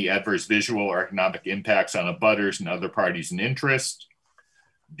minimize any adverse visual or economic impacts on abutters and other parties in interest.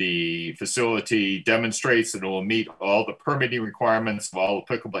 The facility demonstrates that it will meet all the permitting requirements of all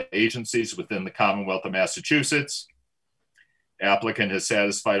applicable agencies within the Commonwealth of Massachusetts. The applicant has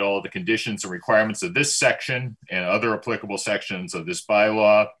satisfied all of the conditions and requirements of this section and other applicable sections of this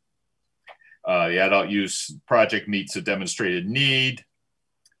bylaw. The adult use project meets a demonstrated need.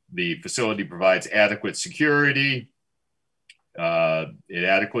 The facility provides adequate security. It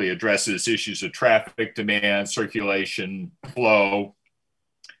adequately addresses issues of traffic, demand, circulation, flow.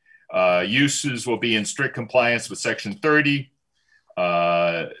 Uses will be in strict compliance with Section 30.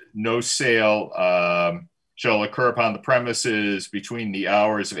 No sale shall occur upon the premises between the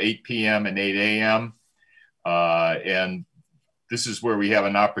hours of 8 p.m. and 8 a.m. And this is where we have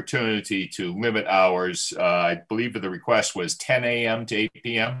an opportunity to limit hours. I believe the request was 10 a.m. to 8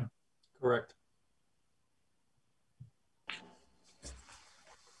 p.m. Correct.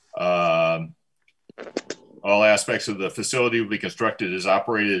 All aspects of the facility will be constructed as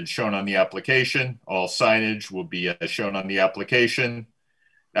operated as shown on the application. All signage will be as shown on the application.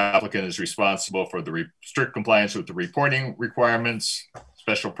 The applicant is responsible for the strict compliance with the reporting requirements.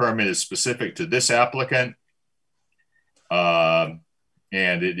 Special permit is specific to this applicant. And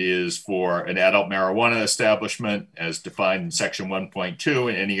it is for an adult marijuana establishment as defined in Section 1.2,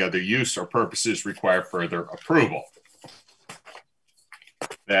 and any other use or purposes require further approval.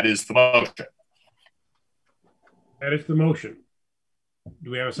 That is the motion. That is the motion.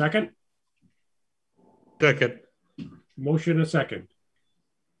 Do we have a second? Second. Motion and a second.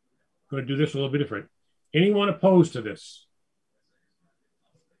 Going to do this a little bit different. Anyone opposed to this?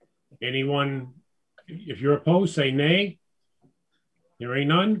 Anyone? If you're opposed, say nay. Hearing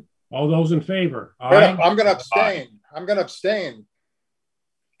none. All those in favor? Aye. I'm going to abstain. I'm going to abstain.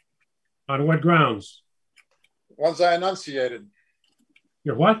 On what grounds? The ones I enunciated.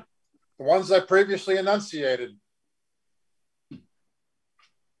 Your what? The ones I previously enunciated.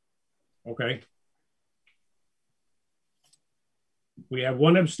 Okay. We have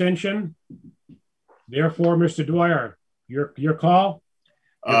one abstention. Therefore, Mr. Dwyer, your call?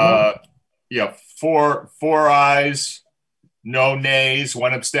 Yeah, four ayes, no nays,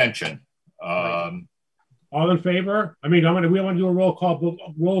 one abstention. All in favor? I mean, we want to do a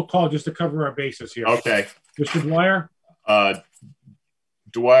roll call just to cover our bases here. Okay. Mr. Dwyer?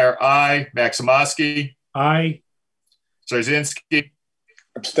 Dwyer, aye. Maximowski? Aye. Czarzinski?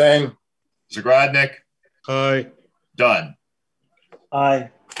 Abstain. Zagrodnik? Aye. Done. Aye.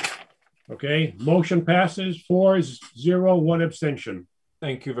 Okay, motion passes 4-0, one abstention.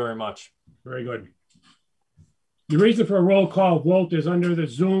 Thank you very much. Very good. The reason for a roll call vote is under the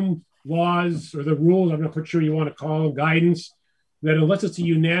Zoom laws or the rules, I'm not quite sure you want to call them, guidance, that unless it's a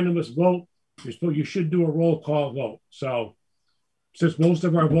unanimous vote, you should do a roll call vote. So since most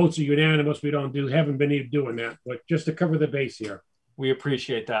of our votes are unanimous, we haven't been doing that, but just to cover the base here. We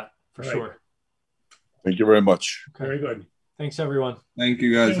appreciate that for sure. Thank you very much. Okay. Very good. Thanks, everyone. Thank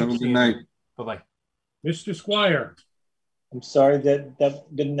you, guys. Have a good night. Bye-bye. Mr. Squire. I'm sorry that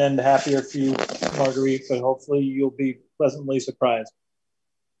didn't end happier for you, Marguerite, but hopefully you'll be pleasantly surprised.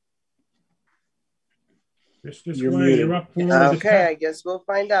 Mr. Squire, you're up for okay, I guess we'll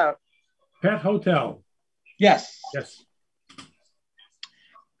find out. Pet Hotel. Yes. Yes.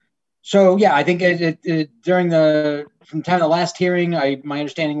 So yeah, I think during from time of the last hearing, my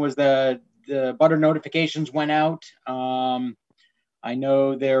understanding was the butter notifications went out. I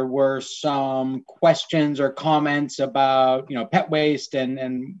know there were some questions or comments about pet waste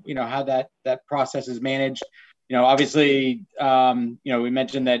and how that process is managed. Obviously, we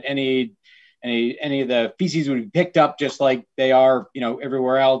mentioned that any of the feces would be picked up just like they are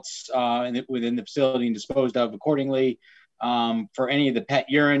everywhere else within the facility and disposed of accordingly. For any of the pet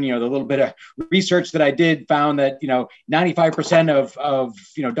urine, the little bit of research that I did found that 95% of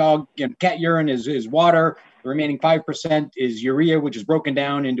dog and cat urine is water. The remaining 5% is urea, which is broken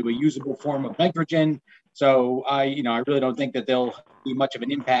down into a usable form of nitrogen. So I really don't think that there'll be much of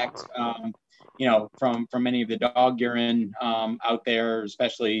an impact, from any of the dog urine out there,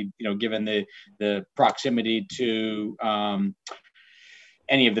 especially given the proximity to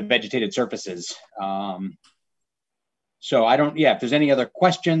any of the vegetated surfaces. So if there's any other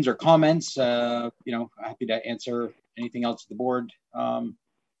questions or comments, happy to answer anything else the board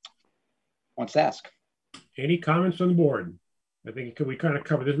wants to ask. Any comments from the board? I think we kind of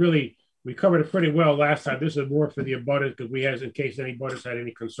covered this. We covered it pretty well last time. This is more for the abutters because in case any abutters had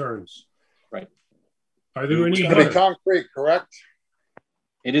any concerns. Right. Are there any? It's concrete, correct?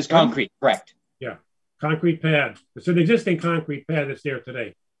 It is concrete, correct. Yeah, concrete pad. It's an existing concrete pad that's there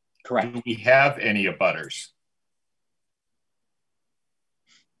today. Correct. Do we have any abutters?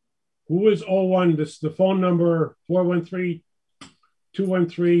 Who is 01? This the phone number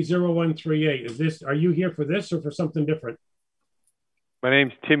 413-213-0138. Are you here for this or for something different? My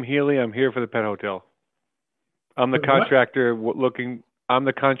name's Tim Healy. I'm here for the pet hotel. I'm the contractor I'm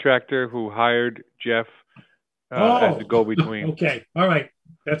the contractor who hired Jeff as the go-between. Okay. All right.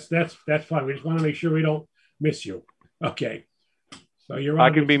 That's fine. We just want to make sure we don't miss you. Okay. So I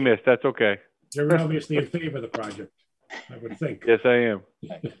can be missed. That's okay. You're obviously in favor of the project, I would think. Yes, I am.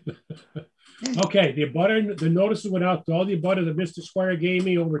 Okay. The notices went out to all the abutters that Mr. Squire gave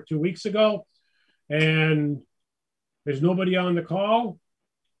me over 2 weeks ago. And there's nobody on the call.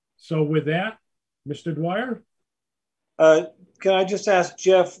 So with that, Mr. Dwyer? Can I just ask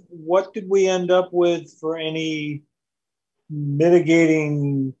Jeff, what did we end up with for any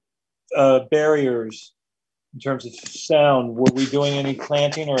mitigating barriers in terms of sound? Were we doing any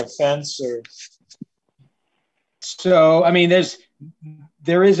planting or a fence or? So,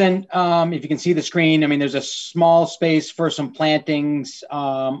 there isn't, if you can see the screen, there's a small space for some plantings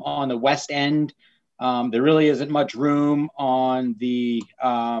on the west end. There really isn't much room on the,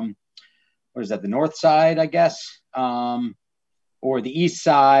 the north side, I guess, or the east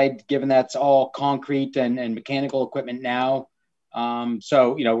side, given that's all concrete and mechanical equipment now.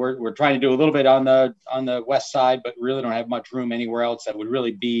 So, we're trying to do a little bit on the west side, but really don't have much room anywhere else that would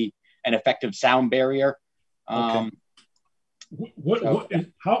really be an effective sound barrier. Okay.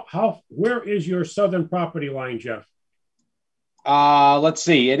 Where is your southern property line, Jeff? Let's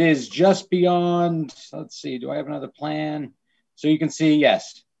see. It is just beyond. Let's see. Do I have another plan? So you can see,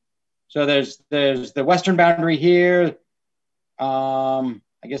 yes. So there's the western boundary here. I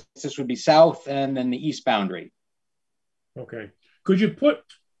guess this would be south, and then the east boundary. Okay. Could you put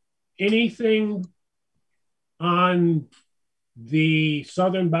anything on the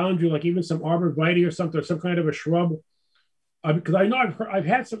southern boundary, like even some arborvitae or something, or some kind of a shrub? Because I know I've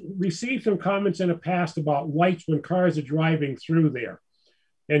received some comments in the past about lights when cars are driving through there,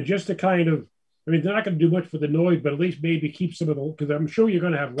 and just to kind of, they're not going to do much for the noise, but at least maybe keep some of the, because I'm sure you're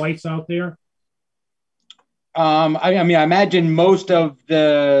going to have lights out there. I imagine most of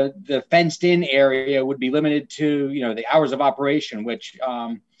the fenced in area would be limited to, the hours of operation, which,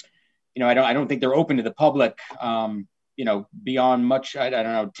 I don't think they're open to the public, beyond much. I don't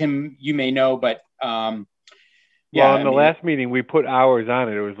know, Tim, you may know, but, well, in the last meeting, we put hours on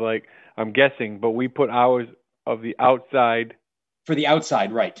it. It was like, I'm guessing, but we put hours of the outside. For the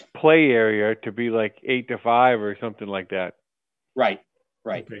outside, right. Play area to be like 8 to 5 or something like that. Right.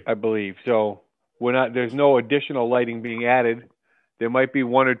 Okay. I believe. So there's no additional lighting being added. There might be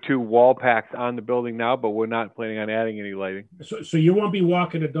 1 or 2 wall packs on the building now, but we're not planning on adding any lighting. So you won't be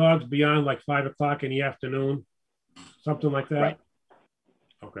walking the dogs beyond like 5 o'clock in the afternoon, something like that? Right.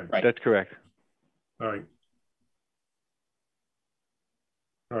 Okay. Right. That's correct. All right.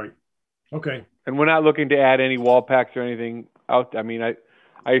 All right. Okay. And we're not looking to add any wall packs or anything out. I mean, I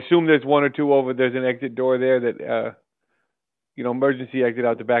assume there's 1 or 2 over. There's an exit door there that, emergency exit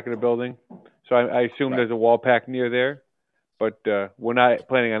out the back of the building. So I assume there's a wall pack near there, but we're not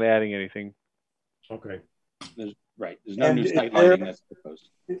planning on adding anything. Okay. There's no new site lighting that's proposed.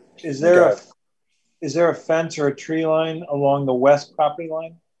 Is there a fence or a tree line along the west property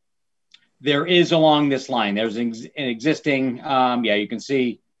line? There is along this line. There's an existing, you can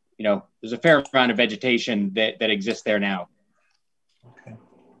see, there's a fair amount of vegetation that exists there now. Okay.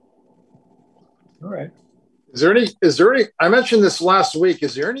 All right. Is there any, I mentioned this last week,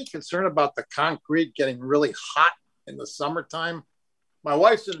 is there any concern about the concrete getting really hot in the summertime? My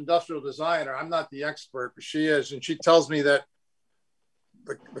wife's an industrial designer. I'm not the expert, but she is. And she tells me that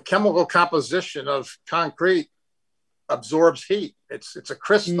the chemical composition of concrete absorbs heat. It's a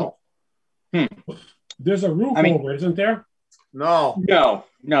crystal. There's a roof over it, isn't there? No,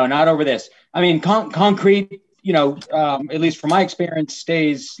 not over this. I mean, concrete, at least from my experience,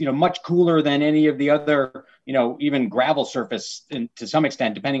 stays, much cooler than any of the other, even gravel surface, to some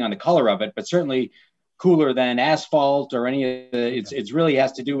extent, depending on the color of it, but certainly cooler than asphalt or any of the, it's really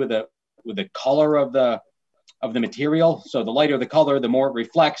has to do with the color of the material. So the lighter the color, the more it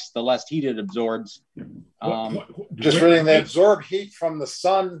reflects, the less heat it absorbs. Just reading, they absorb heat from the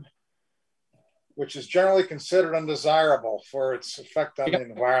sun, which is generally considered undesirable for its effect on the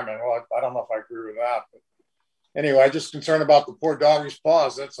environment. Well, I don't know if I agree with that, but anyway, I'm just concerned about the poor doggy's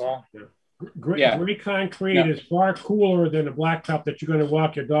paws, that's all. Gray concrete is far cooler than the blacktop that you're going to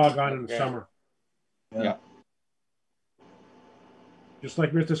walk your dog on in the summer. Yeah. Just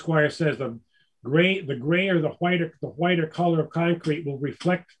like Mr. Squire says, the gray or the whiter color of concrete will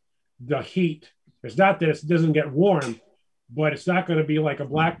reflect the heat. It's not that it doesn't get warm, but it's not going to be like a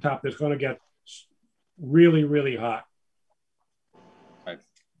blacktop that's going to get really, really hot. Right.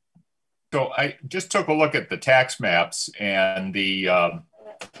 So I just took a look at the tax maps, and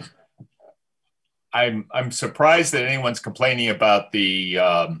I'm surprised that anyone's complaining about the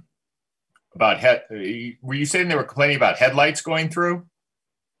were you saying they were complaining about headlights going through?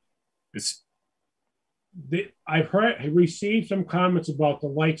 I received some comments about the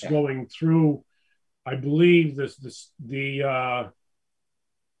lights going through. I believe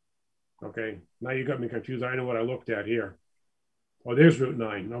okay, now you got me confused. I know what I looked at here. Oh, there's Route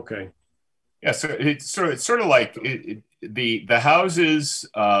 9. Okay. Yeah, so it's sort of like the houses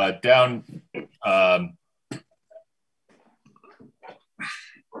down.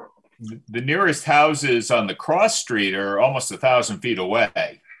 The nearest houses on the cross street are almost 1,000 feet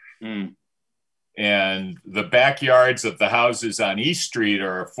away. And the backyards of the houses on East Street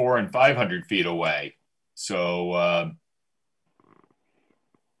are 400 and 500 feet away. So,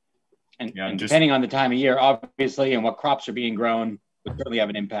 and depending on the time of year, obviously, and what crops are being grown, would certainly have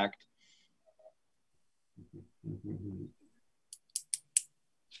an impact.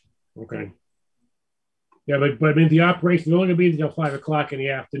 Okay. Yeah, but I mean, the operation is only going to be until 5 o'clock in the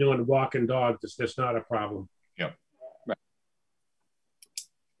afternoon and walking dogs. That's not a problem. Yep. Right.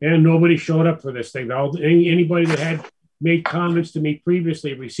 And nobody showed up for this thing. Anybody that had made comments to me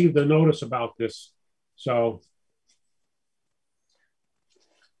previously received a notice about this. So.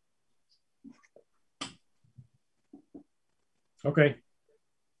 Okay.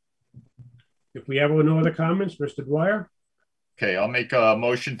 If we have no other comments, Mr. Dwyer? Okay, I'll make a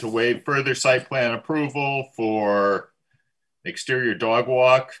motion to waive further site plan approval for exterior dog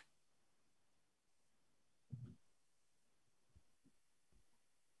walk.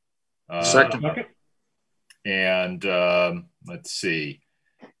 Second. And let's see.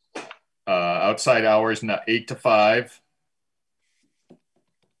 Outside hours, 8 to 5.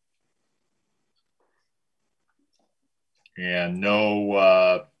 And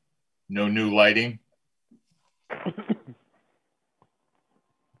no new lighting.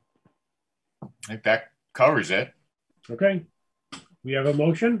 I think that covers it. Okay. We have a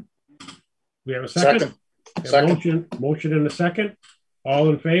motion. We have a second. Second. Motion and a second. All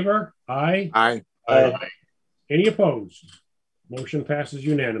in favor? Aye. Aye. Aye. Any opposed? Motion passes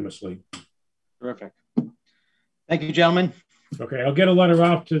unanimously. Terrific. Thank you, gentlemen. Okay, I'll get a letter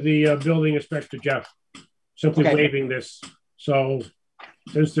out to the building inspector, Jeff, simply waiving this. So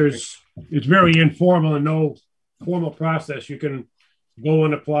since it's very informal and no formal process, you can go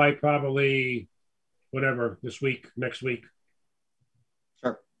and apply probably whatever, this week, next week.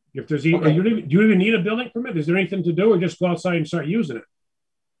 Sure. If there's even, Okay. do you even need a building permit? Is there anything to do, or just go outside and start using it?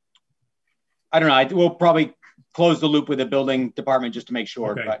 I don't know. We'll probably close the loop with the building department just to make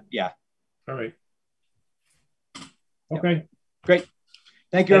sure, Okay. but yeah. All right. Okay. Great.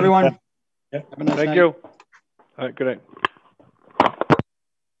 Thank you, everyone. Yep. Have a nice Thank night. you. All right, good night.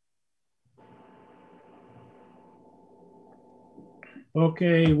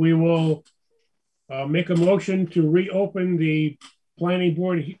 Okay, we will make a motion to reopen the planning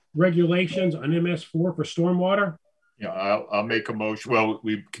board regulations on MS4 for stormwater. Yeah, I'll make a motion. Well,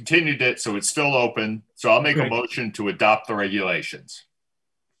 we continued it, so it's still open. So I'll make a Okay. motion to adopt the regulations.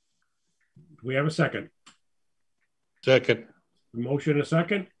 Do we have a second? Second. Motion and a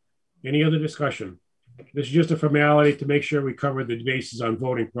second. Any other discussion? This is just a formality to make sure we cover the bases on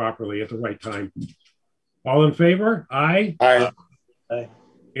voting properly at the right time. All in favor? Aye. Aye.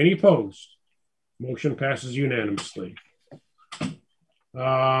 Any opposed? Motion passes unanimously.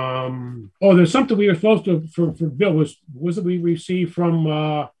 Oh, there's something we were supposed to for Bill was it we received from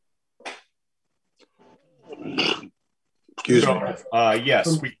Excuse me.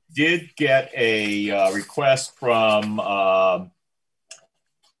 Yes, we did get a request from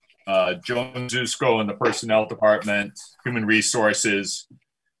Joan Zusko in the Personnel Department, Human Resources,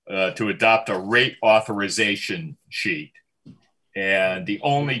 to adopt a rate authorization sheet. And the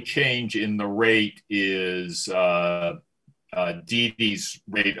only change in the rate is Dee Dee's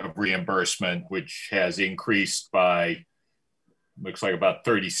rate of reimbursement, which has increased by, looks like about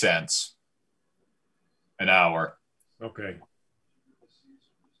 30 cents an hour. okay.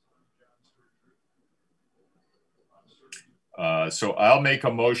 So I'll make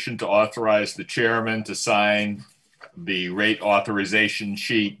a motion to authorize the chairman to sign the rate authorization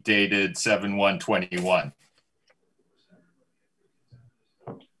sheet dated 7/1/21.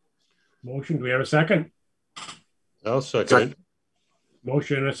 Motion. Do we have a second? I'll second it.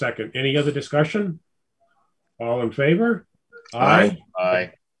 Motion and a second. Any other discussion? All in favor? Aye.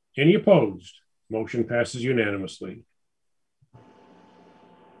 Aye. Any opposed? Motion passes unanimously.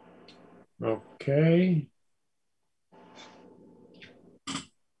 Okay.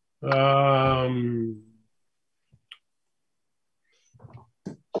 I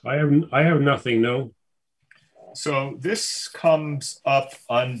have nothing, no. So this comes up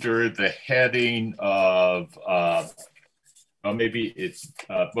under the heading of, well, maybe it's,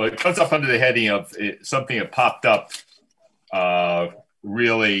 well, it comes up under the heading of something that popped up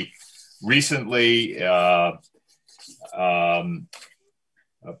really recently. I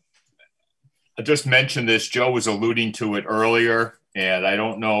just mentioned this, Joe was alluding to it earlier, and I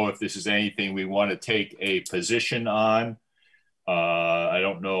don't know if this is anything we want to take a position on. I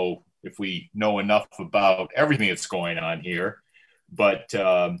don't know if we know enough about everything that's going on here, but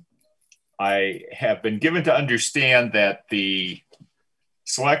I have been given to understand that the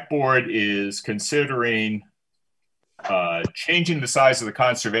select board is considering changing the size of the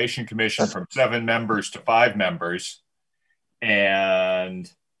Conservation Commission from 7 members to 5 members,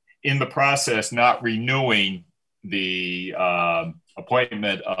 and in the process, not renewing the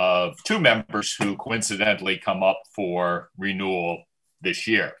appointment of 2 members who coincidentally come up for renewal this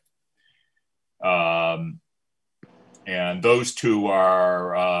year. And those 2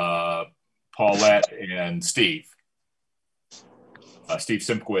 are Paulette and Steve. Steve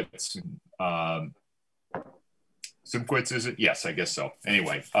Simkowitz. Simkowitz, is it? Yes, I guess so.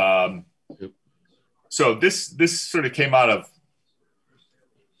 Anyway, so this sort of came out of,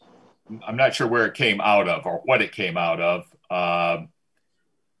 I'm not sure where it came out of or what it came out of.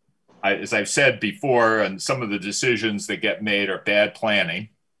 As I've said before, and some of the decisions that get made are bad planning.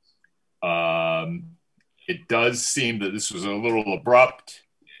 It does seem that this was a little abrupt,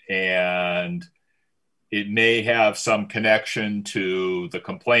 and it may have some connection to the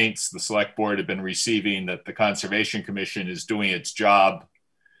complaints the select board have been receiving that the Conservation Commission is doing its job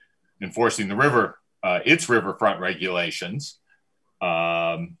enforcing the river, its riverfront regulations.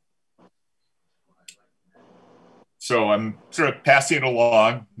 So I'm sort of passing it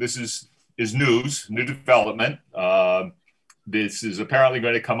along. This is news, new development. This is apparently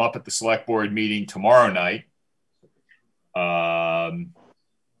going to come up at the select board meeting tomorrow night.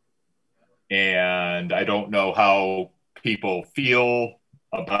 And I don't know how people feel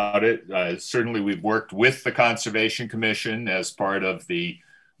about it. Certainly we've worked with the Conservation Commission as part of the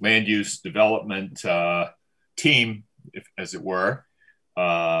land use development team, as it were.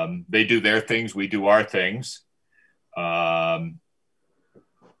 They do their things, we do our things.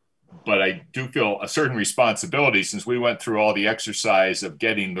 But I do feel a certain responsibility, since we went through all the exercise of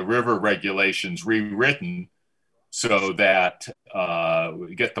getting the river regulations rewritten so that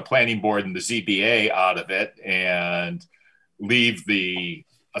we get the planning board and the ZBA out of it and leave the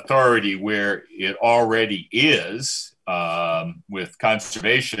authority where it already is with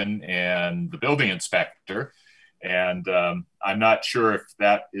conservation and the building inspector. And I'm not sure if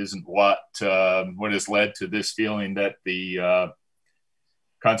that isn't what has led to this feeling that the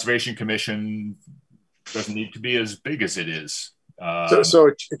Conservation Commission doesn't need to be as big as it is. So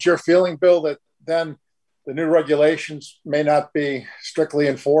it's your feeling, Bill, that then the new regulations may not be strictly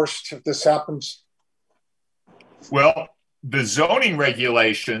enforced if this happens? Well, the zoning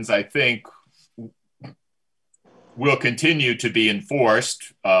regulations, I think, will continue to be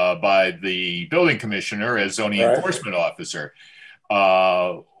enforced by the building commissioner as zoning enforcement officer.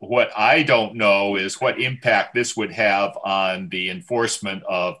 What I don't know is what impact this would have on the enforcement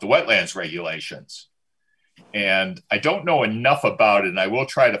of the wetlands regulations. And I don't know enough about it, and I will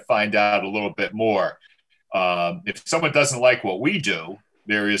try to find out a little bit more. If someone doesn't like what we do,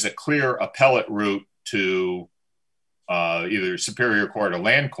 there is a clear appellate route to either Superior Court or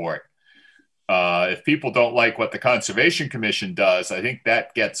Land Court. If people don't like what the Conservation Commission does, I think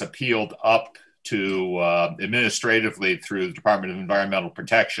that gets appealed up to administratively through the Department of Environmental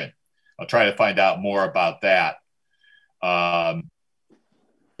Protection. I'll try to find out more about that. My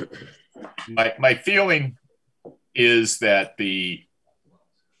feeling is that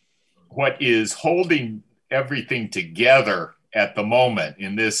what is holding everything together at the moment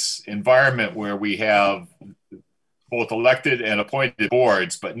in this environment where we have both elected and appointed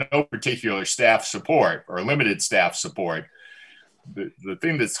boards, but no particular staff support or limited staff support. The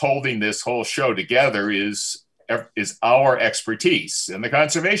thing that's holding this whole show together is our expertise and the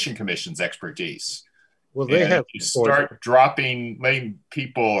Conservation Commission's expertise. Well, they have you start dropping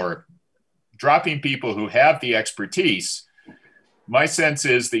people who have the expertise. My sense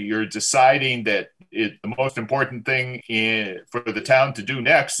is that you're deciding that the most important thing for the town to do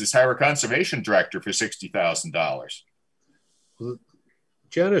next is hire a conservation director for $60,000.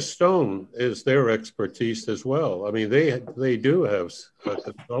 Janice Stone is their expertise as well. I mean, they do have a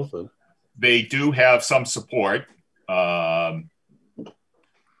consultant. They do have some support. Well,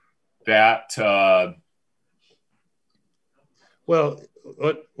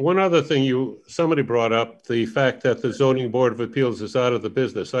 one other thing somebody brought up, the fact that the Zoning Board of Appeals is out of the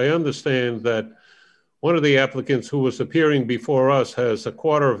business. I understand that one of the applicants who was appearing before us has a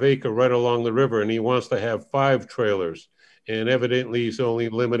 1/4 acre right along the river, and he wants to have 5 trailers, and evidently he's only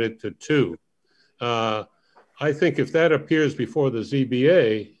limited to 2. I think if that appears before the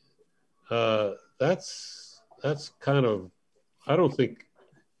ZBA, that's kind of, I don't think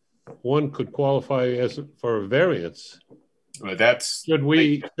one could qualify for a variance. Should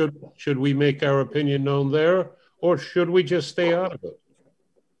we make our opinion known there, or should we just stay out of it?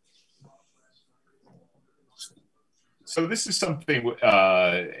 So this is something,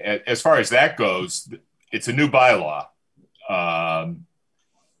 as far as that goes, it's a new bylaw.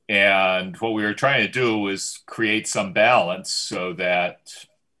 And what we were trying to do was create some balance so that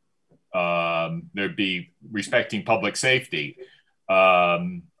there'd be respecting public safety.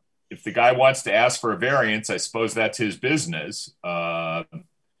 If the guy wants to ask for a variance, I suppose that's his business. But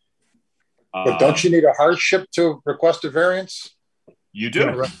don't you need a hardship to request a variance? You do.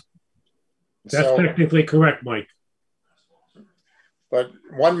 Yeah, right. That's technically correct, Mike. But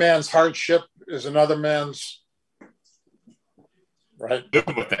one man's hardship is another man's, right?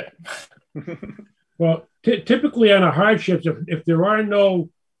 Live with it. Well, typically on a hardship, if no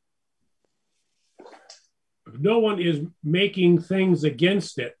one is making things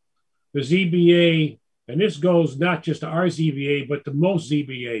against it, the ZBA, and this goes not just to our ZBA, but to most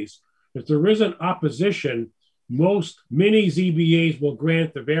ZBAs, if there isn't opposition, many ZBAs will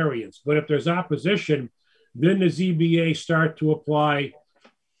grant the variance. But if there's opposition, then the ZBA start to apply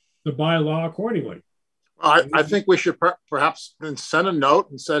the bylaw accordingly. I think we should perhaps then send a note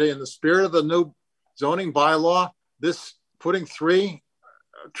and say, in the spirit of the new zoning bylaw, this putting 3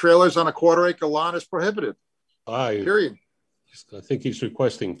 trailers on a 1/4 acre lot is prohibited. 5. Period. I think he's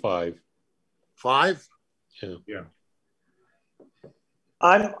requesting 5. 5? Yeah.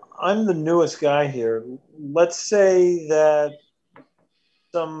 I'm the newest guy here. Let's say that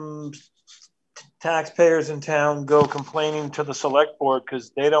some taxpayers in town go complaining to the select board because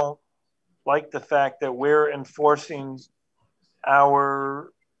they don't like the fact that we're enforcing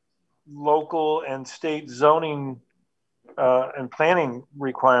our local and state zoning and planning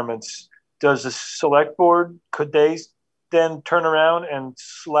requirements. Does the select board, could they then turn around and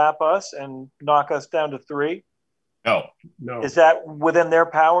slap us and knock us down to 3? No. Is that within their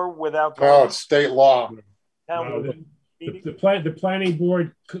power without? No, it's state law. No, the planning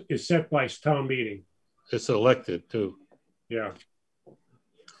board is set by town meeting. It's elected too. Yeah.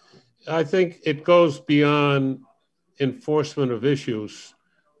 I think it goes beyond enforcement of issues.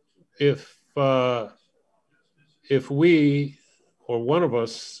 if we or one of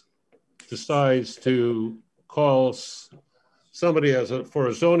us decides to call somebody for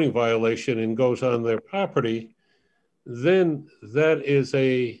a zoning violation and goes on their property, then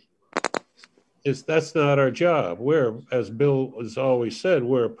that's not our job. We're, as Bill has always said,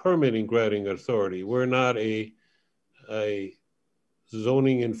 we're a permitting granting authority. We're not a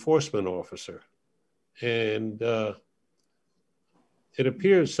zoning enforcement officer. And it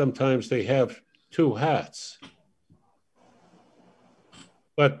appears sometimes they have two hats.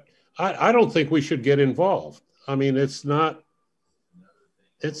 But I don't think we should get involved. I mean, it's not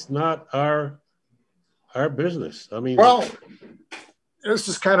our business. I mean, well, this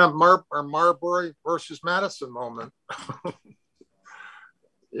is kind of Marbury versus Madison moment.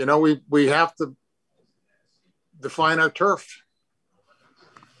 You know, we have to define our turf.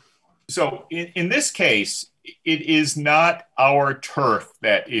 So in this case, it is not our turf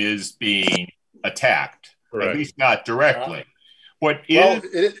that is being attacked, at least not directly.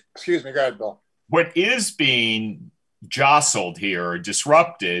 Excuse me, go ahead, Bill. What is being jostled here or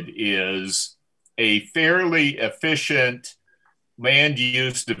disrupted is a fairly efficient land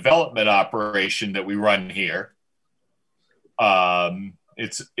use development operation that we run here.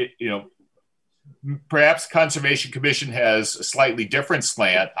 Perhaps Conservation Commission has a slightly different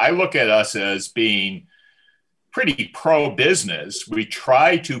slant. I look at us as being pretty pro-business. We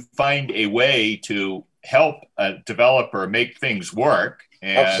try to find a way to help a developer make things work.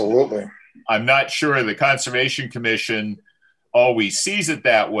 And absolutely. I'm not sure the Conservation Commission always sees it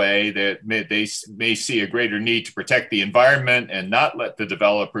that way, that they may see a greater need to protect the environment and not let the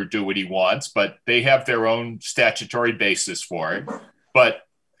developer do what he wants, but they have their own statutory basis for it. But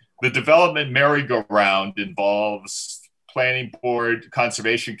the development merry-go-round involves Planning Board,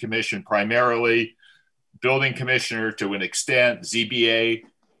 Conservation Commission primarily, Building Commissioner to an extent, ZBA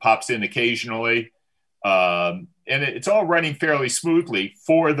pops in occasionally. And it's all running fairly smoothly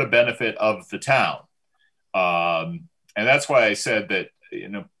for the benefit of the town. And that's why I said that,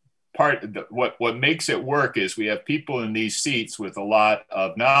 what makes it work is we have people in these seats with a lot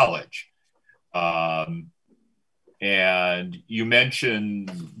of knowledge. And you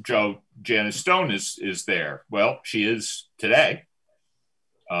mentioned Janice Stone is there. Well, she is today.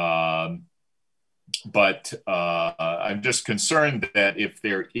 But I'm just concerned that if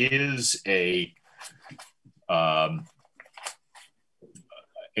there is a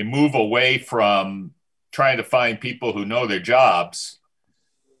move away from trying to find people who know their jobs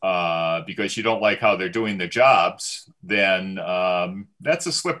because you don't like how they're doing their jobs, then that's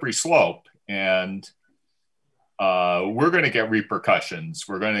a slippery slope. And we're going to get repercussions.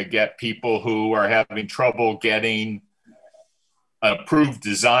 We're going to get people who are having trouble getting approved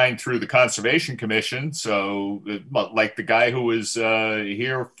design through the Conservation Commission. So like the guy who was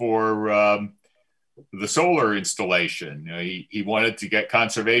here for the solar installation, he wanted to get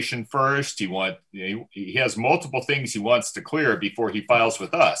conservation first. He has multiple things he wants to clear before he files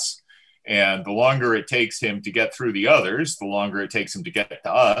with us. And the longer it takes him to get through the others, the longer it takes him to get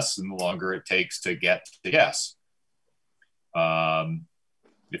to us, and the longer it takes to get to yes.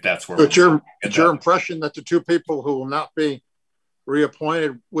 If that's where it's your impression that the two people who will not be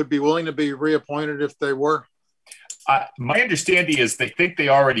reappointed would be willing to be reappointed if they were? My understanding is they think they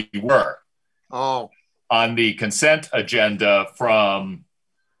already were. Oh. On the consent agenda from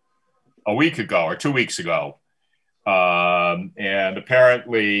a week ago or 2 weeks ago. And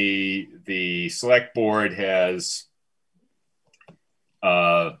apparently the select board has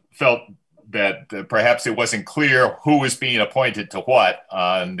felt that perhaps it wasn't clear who was being appointed to what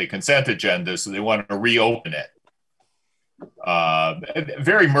on the consent agenda, so they wanted to reopen it. A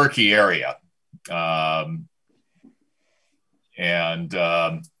very murky area. I'm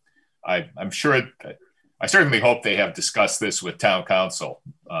sure, I certainly hope they have discussed this with town council.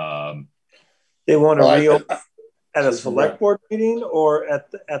 They want to reopen at a select board meeting or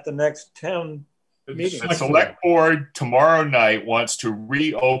at the next town meeting? The select board tomorrow night wants to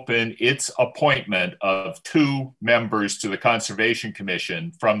reopen its appointment of 2 members to the Conservation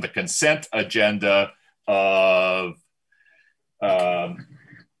Commission from the consent agenda of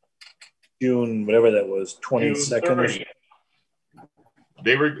June, whatever that was, 22nd.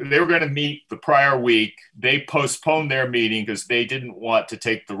 They were going to meet the prior week. They postponed their meeting because they didn't want to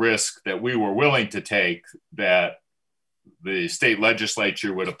take the risk that we were willing to take, that the state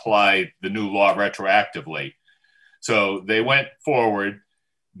legislature would apply the new law retroactively. So they went forward.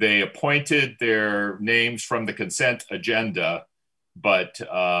 They appointed their names from the consent agenda, but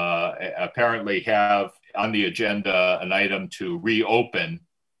apparently have on the agenda an item to reopen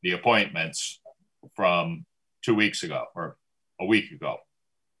the appointments from 2 weeks ago or a week ago.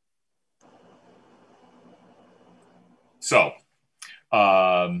 So,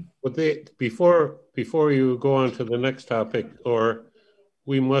 But before you go on to the next topic, or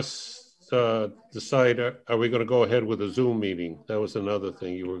we must decide, are we going to go ahead with a Zoom meeting? That was another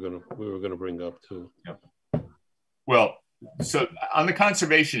thing we were going to bring up too. Yep. Well, so on the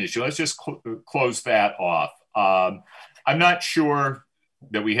conservation issue, let's just close that off. I'm not sure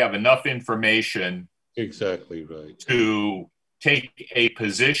that we have enough information exactly right to take a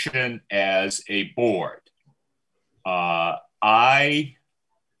position as a board. I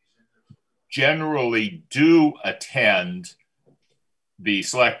generally do attend the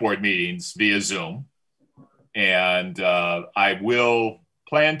select board meetings via Zoom, and I will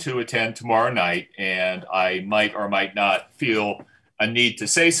plan to attend tomorrow night, and I might or might not feel a need to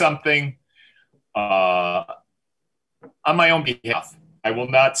say something on my own behalf. I will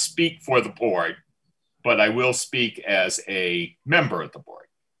not speak for the board, but I will speak as a member of the board.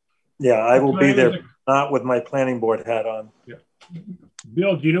 Yeah, I will be there, not with my planning board hat on. Yeah.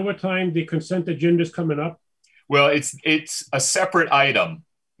 Bill, do you know what time the consent agenda is coming up? Well, it's a separate item.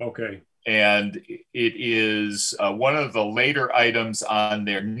 Okay. And it is one of the later items on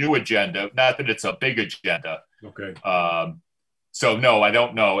their new agenda. Not that it's a big agenda. Okay. So no, I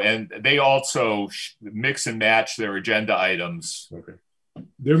don't know. And they also mix and match their agenda items. Okay.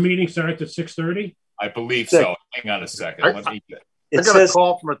 Their meeting starts at 6:30? I believe so. Hang on a second. I got a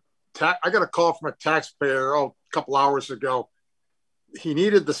call from a taxpayer a couple hours ago. He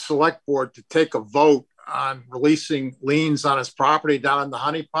needed the select board to take a vote on releasing liens on his property down in the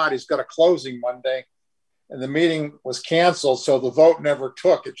Honey Pot. He's got a closing Monday, and the meeting was canceled, so the vote never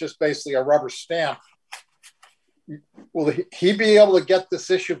took. It's just basically a rubber stamp. Will he be able to get this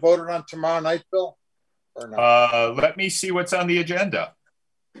issue voted on tomorrow night, Bill? Or not? Let me see what's on the agenda.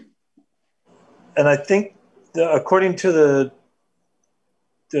 And I think, according to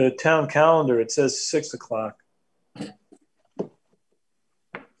the town calendar, it says 6 o'clock.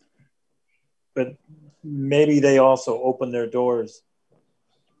 But maybe they also open their doors.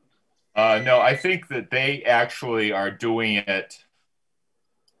 No, I think that they actually are doing it.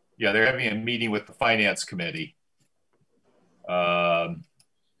 Yeah, they're having a meeting with the finance committee. Go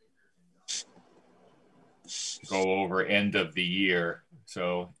over end of the year.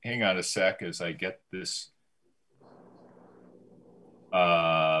 So hang on a sec as I get this.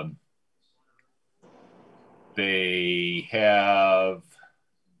 They have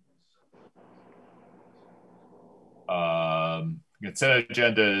consent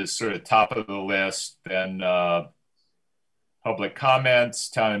agenda is sort of top of the list. Then public comments,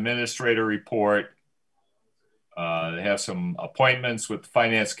 town administrator report. They have some appointments with the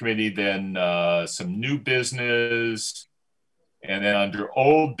finance committee, then some new business. And then under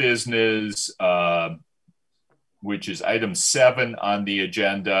old business, which is item 7 on the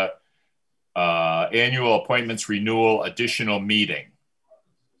agenda, annual appointments renewal, additional meeting.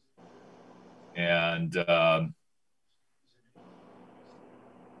 And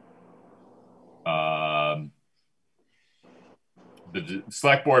the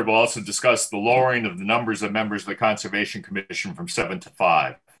select board will also discuss the lowering of the numbers of members of the Conservation Commission from 7 to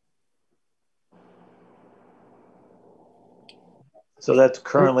 5. So that's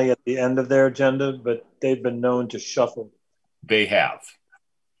currently at the end of their agenda, but they've been known to shuffle. They have.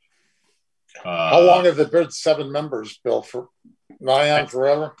 How long have there been 7 members, Bill? For nigh on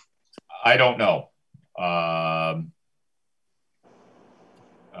forever? I don't know.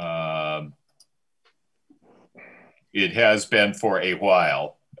 It has been for a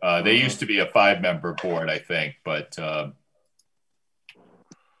while. They used to be a 5-member board, I think, but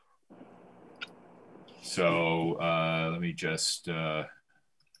so let me just. There's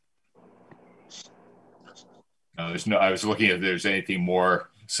no. I was looking if there's anything more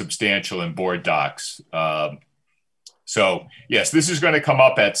substantial in board docs. So yes, this is going to come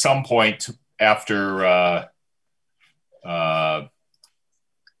up at some point after.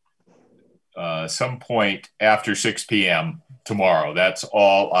 Some point after 6 p.m. tomorrow. That's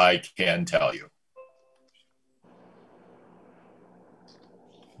all I can tell you.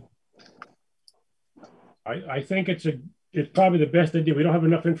 I think it's probably the best idea. We don't have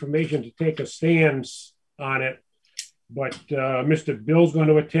enough information to take a stance on it, but Mr. Bill's going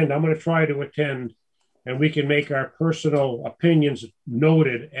to attend. I'm going to try to attend, and we can make our personal opinions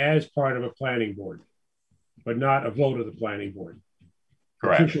noted as part of a planning board, but not a vote of the planning board.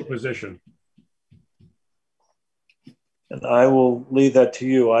 Correct. Official position. And I will leave that to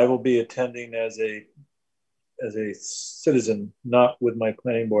you. I will be attending as a citizen, not with my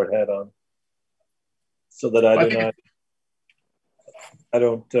planning board hat on, so that I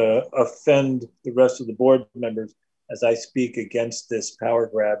don't offend the rest of the board members as I speak against this power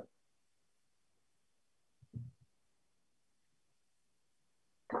grab.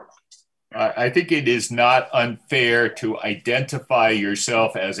 I think it is not unfair to identify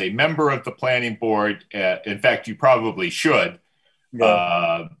yourself as a member of the planning board. In fact, you probably should,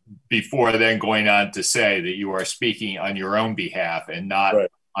 before then going on to say that you are speaking on your own behalf and not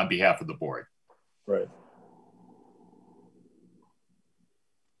on behalf of the board. Right.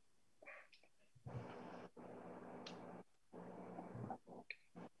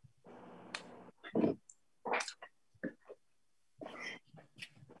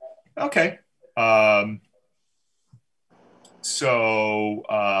 Okay.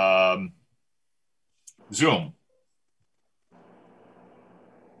 Zoom.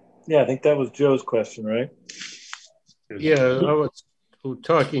 Yeah, I think that was Joe's question, right? Yeah, I was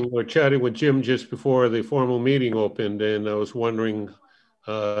talking or chatting with Jim just before the formal meeting opened, and I was wondering,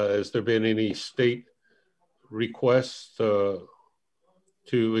 has there been any state requests to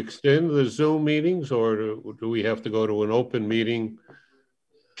extend the Zoom meetings, or do we have to go to an open meeting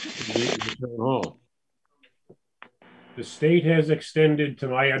in the town hall? The state has extended, to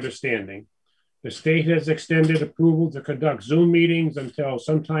my understanding, the state has extended approval to conduct Zoom meetings until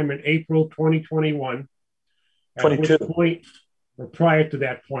sometime in April 2021. At which point, or prior to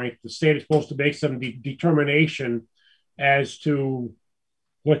that point, the state is supposed to make some determination as to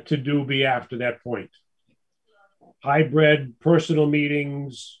what to do be after that point. Hybrid, personal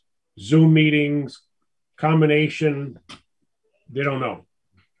meetings, Zoom meetings, combination, they don't know.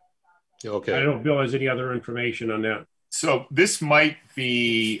 Okay. I don't know if Bill has any other information on that. So this might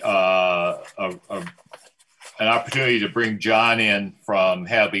be an opportunity to bring John in from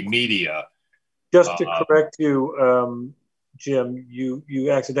Hadley Media. Just to correct you, Jim,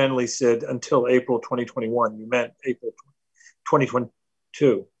 you accidentally said until April 2021. You meant April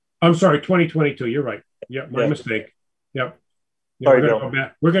 2022. I'm sorry, 2022. You're right. Yeah, my mistake. Yep. Yeah, Sorry,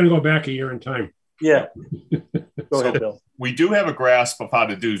 we're going to go back a year in time. Yeah. Go ahead, Bill. We do have a grasp of how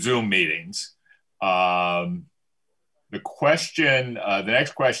to do Zoom meetings. The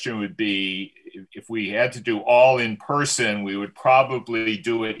next question would be, if we had to do all in person, we would probably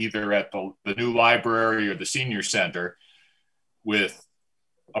do it either at the new library or the senior center with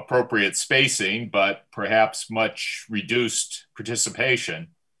appropriate spacing, but perhaps much reduced participation.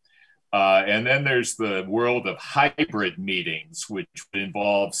 And then there's the world of hybrid meetings, which would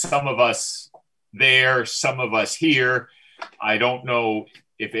involve some of us there, some of us here. I don't know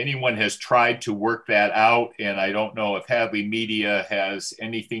if anyone has tried to work that out, and I don't know if Hadley Media has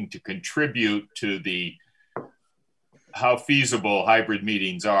anything to contribute to how feasible hybrid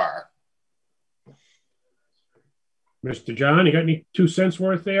meetings are. Mr. John, you got any 2 cents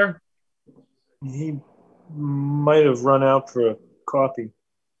worth there? He might have run out for a coffee.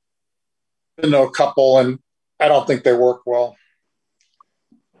 I know a couple, and I don't think they work well.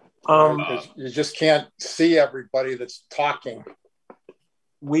 You just can't see everybody that's talking.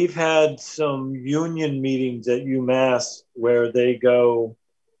 We've had some union meetings at UMass where they go,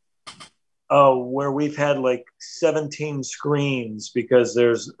 where we've had like 17 screens because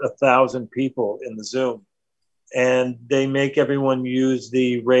there's 1,000 people in the Zoom, and they make everyone use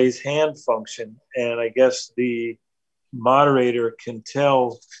the raise hand function. And I guess the moderator can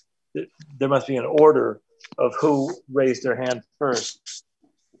tell that there must be an order of who raised their hand first.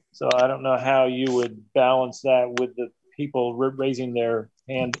 So I don't know how you would balance that with the people raising their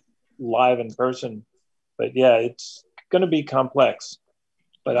hand live in person, but yeah, it's going to be complex.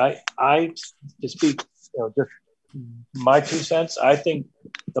 But I to speak, just my 2 cents, I think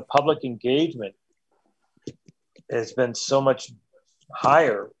the public engagement has been so much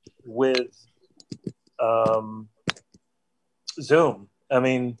higher with Zoom. I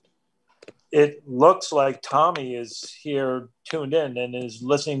mean, it looks like Tommy is here tuned in and is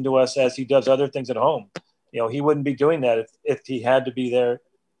listening to us as he does other things at home. He wouldn't be doing that if he had to be there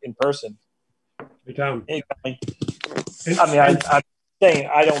in person. Hey, Tom. Hey, Tommy. I'm saying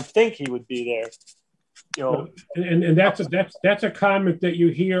I don't think he would be there. And that's a comment that you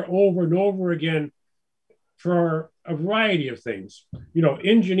hear over and over again for a variety of things.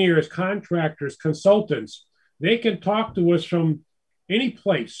 Engineers, contractors, consultants, they can talk to us from any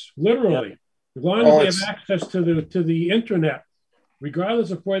place, literally, as long as they have access to the internet,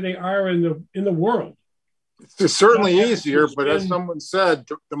 regardless of where they are in the world. It's certainly easier, but as someone said,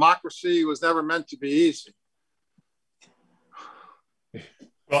 democracy was never meant to be easy.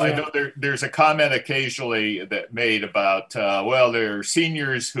 Well, I know there's a comment occasionally that made about, there are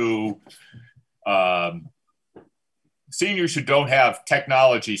seniors who don't have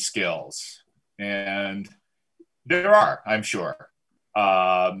technology skills, and there are, I'm sure.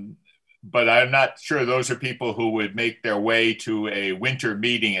 But I'm not sure those are people who would make their way to a winter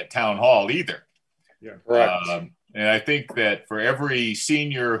meeting at town hall either. Yeah, correct. And I think that for every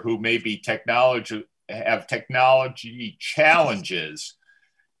senior who may be have technology challenges,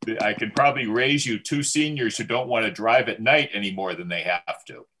 I can probably raise you 2 seniors who don't want to drive at night any more than they have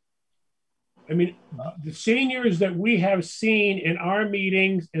to. I mean, the seniors that we have seen in our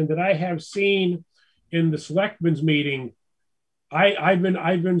meetings and that I have seen in the selectmen's meeting, I've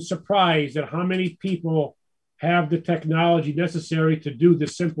been surprised at how many people have the technology necessary to do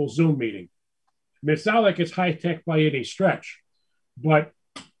this simple Zoom meeting. I mean, it's not like it's high tech by any stretch, but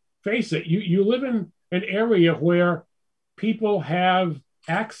face it, you live in an area where people have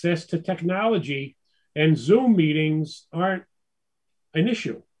access to technology, and Zoom meetings aren't an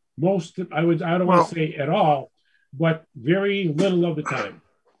issue. I don't want to say at all, but very little of the time.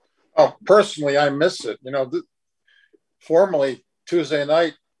 Oh, personally, I miss it. You know, formerly Tuesday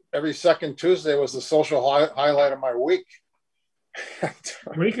night, every second Tuesday was the social highlight of my week.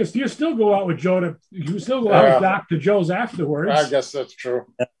 Because you still go out with Joe you still go out with Dr. Joe's afterwards. I guess that's true.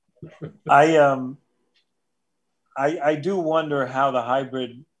 I do wonder how the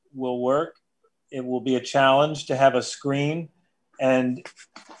hybrid will work. It will be a challenge to have a screen, and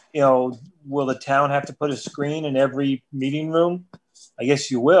will the town have to put a screen in every meeting room? I guess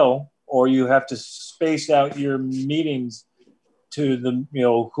you will, or you have to space out your meetings to the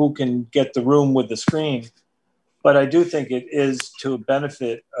who can get the room with the screen. But I do think it is to a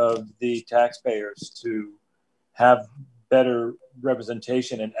benefit of the taxpayers to have better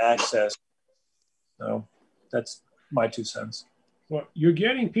representation and access. So that's my 2 cents. Well, you're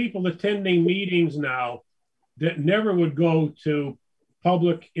getting people attending meetings now that never would go to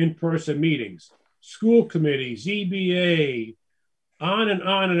public in-person meetings, school committees, ZBA, on and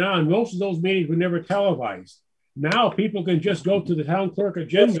on and on. Most of those meetings were never televised. Now people can just go to the town clerk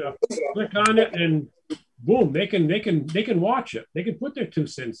agenda, click on it, and boom, they can watch it. They can put their 2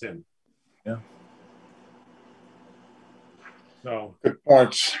 cents in. Yeah. So good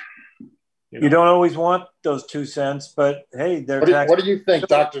points. You don't always want those 2 cents, but hey, they're what do you think,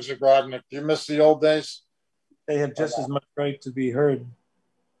 Dr. Zagrodnik? Do you miss the old days? They have just as much right to be heard.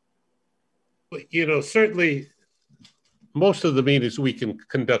 Certainly most of the meetings we can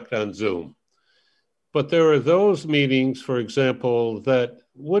conduct on Zoom. But there are those meetings, for example, that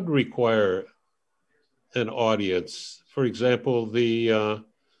would require an audience. For example, the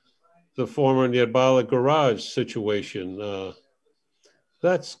former Nyadbala garage situation.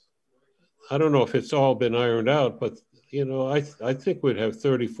 I don't know if it's all been ironed out, but I think we'd have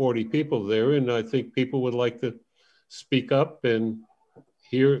 30, 40 people there, and I think people would like to speak up and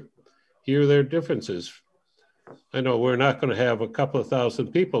hear their differences. I know we're not going to have a couple of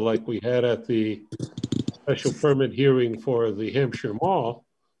thousand people like we had at the special permit hearing for the Hampshire Mall,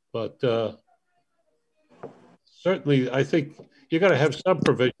 but certainly I think you got to have some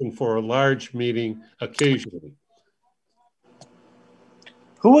provision for a large meeting occasionally.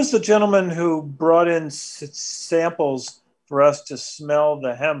 Who was the gentleman who brought in samples for us to smell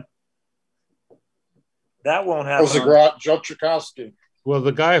the hemp? That won't happen. Was it Joe Chakowski? Well,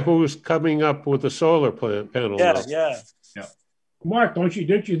 the guy who's coming up with the solar panel. Yeah. Mark,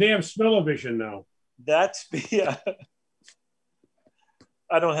 didn't you? They have smell-o-vision now. I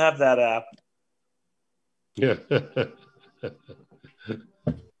don't have that app. Yeah.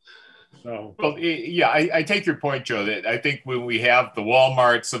 So, well, yeah, I take your point, Joe, that I think when we have the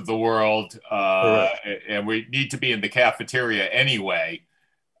Walmarts of the world and we need to be in the cafeteria anyway,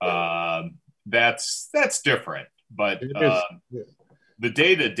 that's different. But the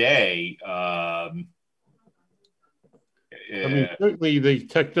day-to-day, I mean, certainly the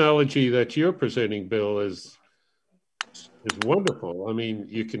technology that you're presenting, Bill, is wonderful. I mean,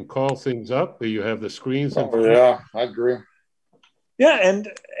 you can call things up, or you have the screens. Yeah, I agree. Yeah,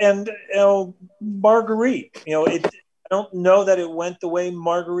 and Marguerite, I don't know that it went the way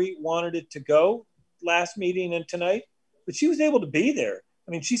Marguerite wanted it to go last meeting and tonight, but she was able to be there.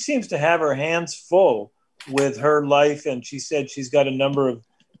 I mean, she seems to have her hands full with her life, and she said she's got a number of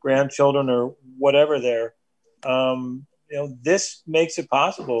grandchildren or whatever there. This makes it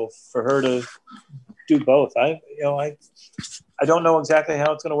possible for her to do both. I don't know exactly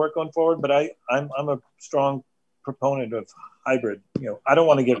how it's going to work going forward, but I'm a strong proponent of hybrid. I don't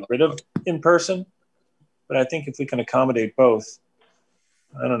want to get rid of in person, but I think if we can accommodate both,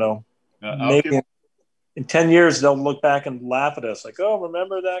 I don't know. Maybe in 10 years they'll look back and laugh at us like, "Oh,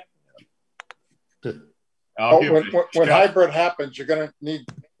 remember that?" When hybrid happens, you're going to need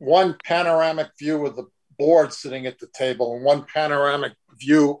one panoramic view of the board sitting at the table and one panoramic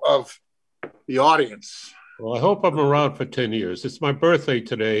view of the audience. Well, I hope I'm around for 10 years. It's my birthday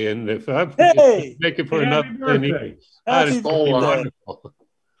today, and if I'm making for another 10 years, that is wonderful.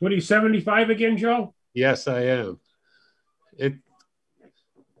 What are you, 75 again, Joe? Yes, I am. It.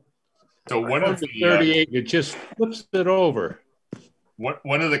 So one of the 38, it just flips it over.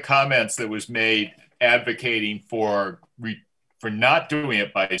 One of the comments that was made advocating for not doing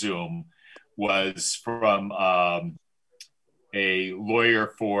it by Zoom was from a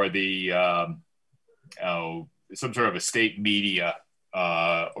lawyer for the some sort of a state media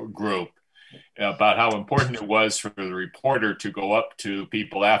group, about how important it was for the reporter to go up to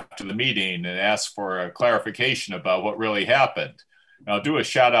people after the meeting and ask for a clarification about what really happened. And I'll do a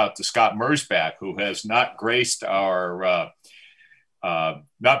shout out to Scott Mersbach, who has not graced our,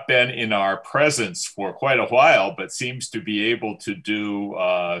 not been in our presence for quite a while, but seems to be able to do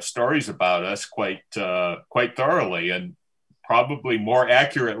stories about us quite thoroughly, and probably more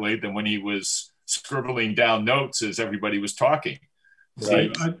accurately than when he was scribbling down notes as everybody was talking.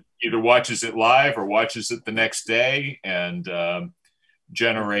 Right. He either watches it live or watches it the next day, and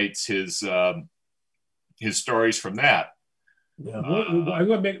generates his stories from that. Yeah. I'm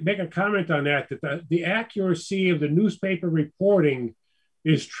going to make a comment on that, that the accuracy of the newspaper reporting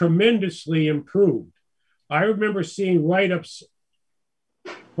is tremendously improved. I remember seeing write-ups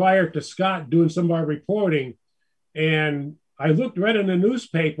prior to Scott doing some of our reporting, and I read in the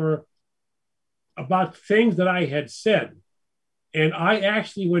newspaper about things that I had said. And I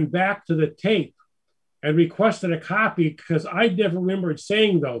actually went back to the tape and requested a copy because I never remembered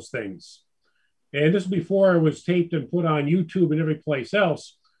saying those things. And this is before it was taped and put on YouTube and every place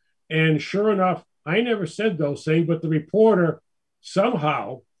else. And sure enough, I never said those things, but the reporter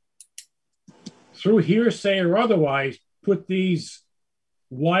somehow, through hearsay or otherwise, put these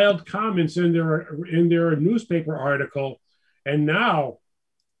wild comments in their newspaper article. And now,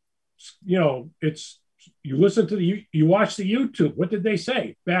 you know, you listen to you watch the YouTube. What did they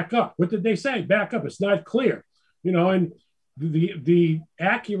say? Back up. What did they say? Back up. It's not clear, you know, and the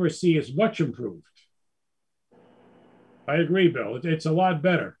accuracy is much improved. I agree, Bill. It's a lot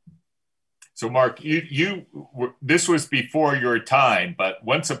better. So, Mark, this was before your time, but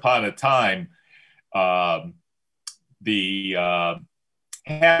once upon a time, Hadley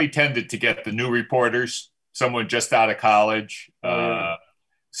tended to get the new reporters, someone just out of college.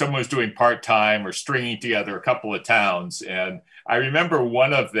 Someone was doing part-time or stringing together a couple of towns. And I remember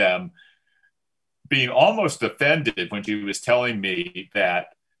one of them being almost offended when she was telling me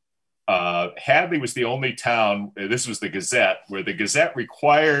that Hadley was the only town, this was the Gazette, where the Gazette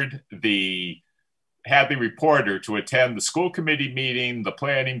required the Hadley reporter to attend the school committee meeting, the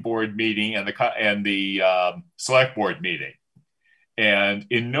planning board meeting, and the select board meeting. And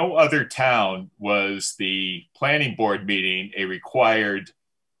in no other town was the planning board meeting a required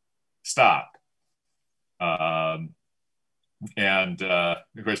stop. Of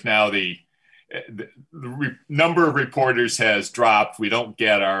course, now the number of reporters has dropped. We don't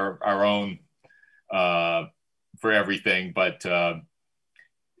get our own for everything, but those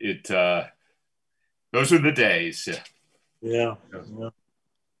are the days. Yeah.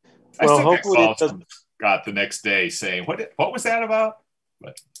 I still get calls from Scott the next day saying, what was that about?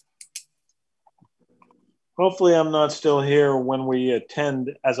 But hopefully I'm not still here when we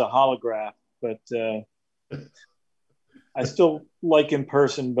attend as a holograph, but I still like in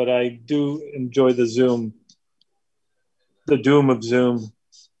person, but I do enjoy the Zoom, the doom of Zoom.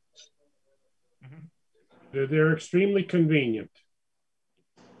 They're extremely convenient.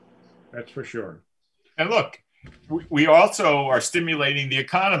 That's for sure. And look, we also are stimulating the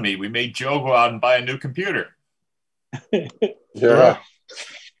economy. We made Joe go out and buy a new computer. Yeah.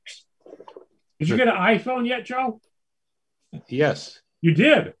 Did you get an iPhone yet, Joe? Yes. You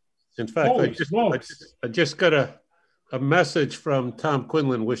did? In fact, I just got a message from Tom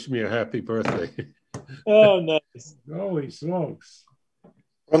Quinlan wishing me a happy birthday. Oh, nice. Holy smokes.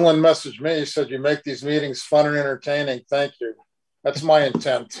 Quinlan messaged me. He said, you make these meetings fun and entertaining. Thank you. That's my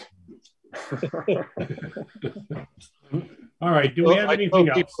intent. All right. Do we have anything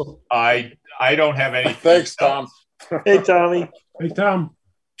else? I don't have anything. Thanks, Tom. Hey, Tommy. Hey, Tom.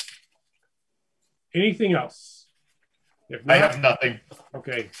 Anything else? If not, I have nothing.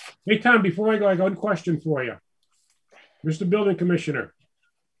 Okay. Hey, Tom, before I got one question for you. Mr. Building Commissioner,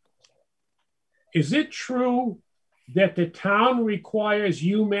 is it true that the town requires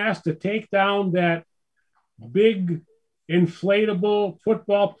UMass to take down that big inflatable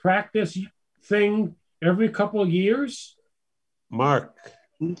football practice thing every couple of years? Mark.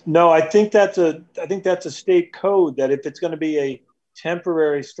 No, I think that's a state code that if it's going to be a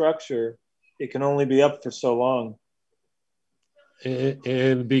temporary structure, it can only be up for so long.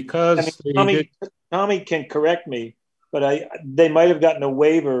 And because Tommy can correct me, but they might have gotten a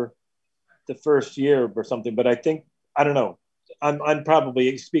waiver the first year or something. But I don't know. I'm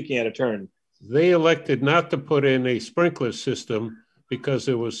probably speaking out of turn. they elected not to put in a sprinkler system because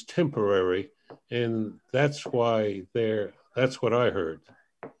it was temporary. And that's why that's what I heard.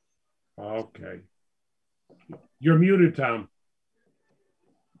 Okay. You're muted, Tom.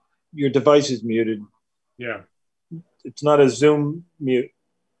 Your device is muted. Yeah. It's not a Zoom mute.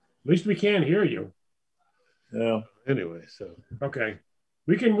 At least we can't hear you. Yeah. Anyway, so. Okay.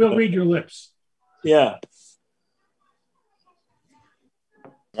 We'll read your lips. Yeah.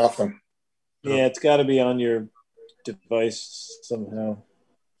 Nothing. Yeah, it's got to be on your device somehow.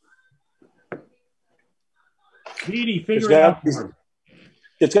 Edie, figure it out.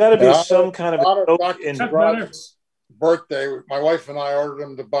 There's got to be some kind of a note in Rob's birthday. My wife and I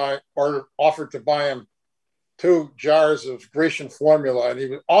offered to buy him 2 jars of Grecian formula, and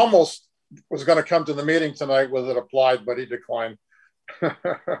he almost was going to come to the meeting tonight with it applied, but he declined.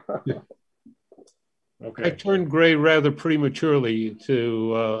 Okay. I turned gray rather prematurely,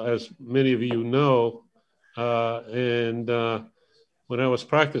 as many of you know, and when I was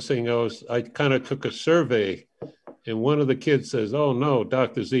practicing, I kind of took a survey, and one of the kids says, "Oh no,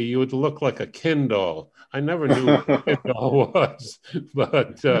 Dr. Z, you would look like a Ken doll." I never knew what a Ken doll was,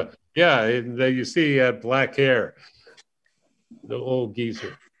 but yeah, and you see he had black hair, the old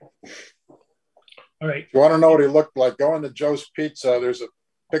geezer. All right. You want to know what he looked like? Go into Joe's Pizza. There's a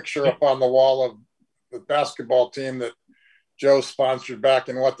picture up on the wall of the basketball team that Joe sponsored back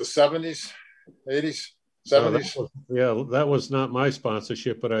in what, the 70s, 80s, 70s? That was not my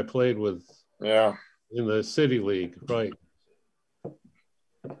sponsorship, but I played with in the City League, right? All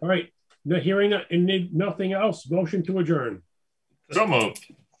right. No hearing nothing else. Motion to adjourn. So moved.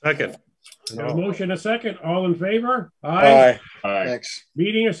 Second. A motion, a second. All in favor? Aye. Aye. Thanks.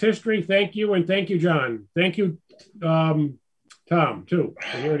 Meeting is history. Thank you, and thank you, John. Thank you, Tom, too.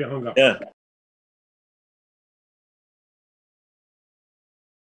 He already hung up. Yeah.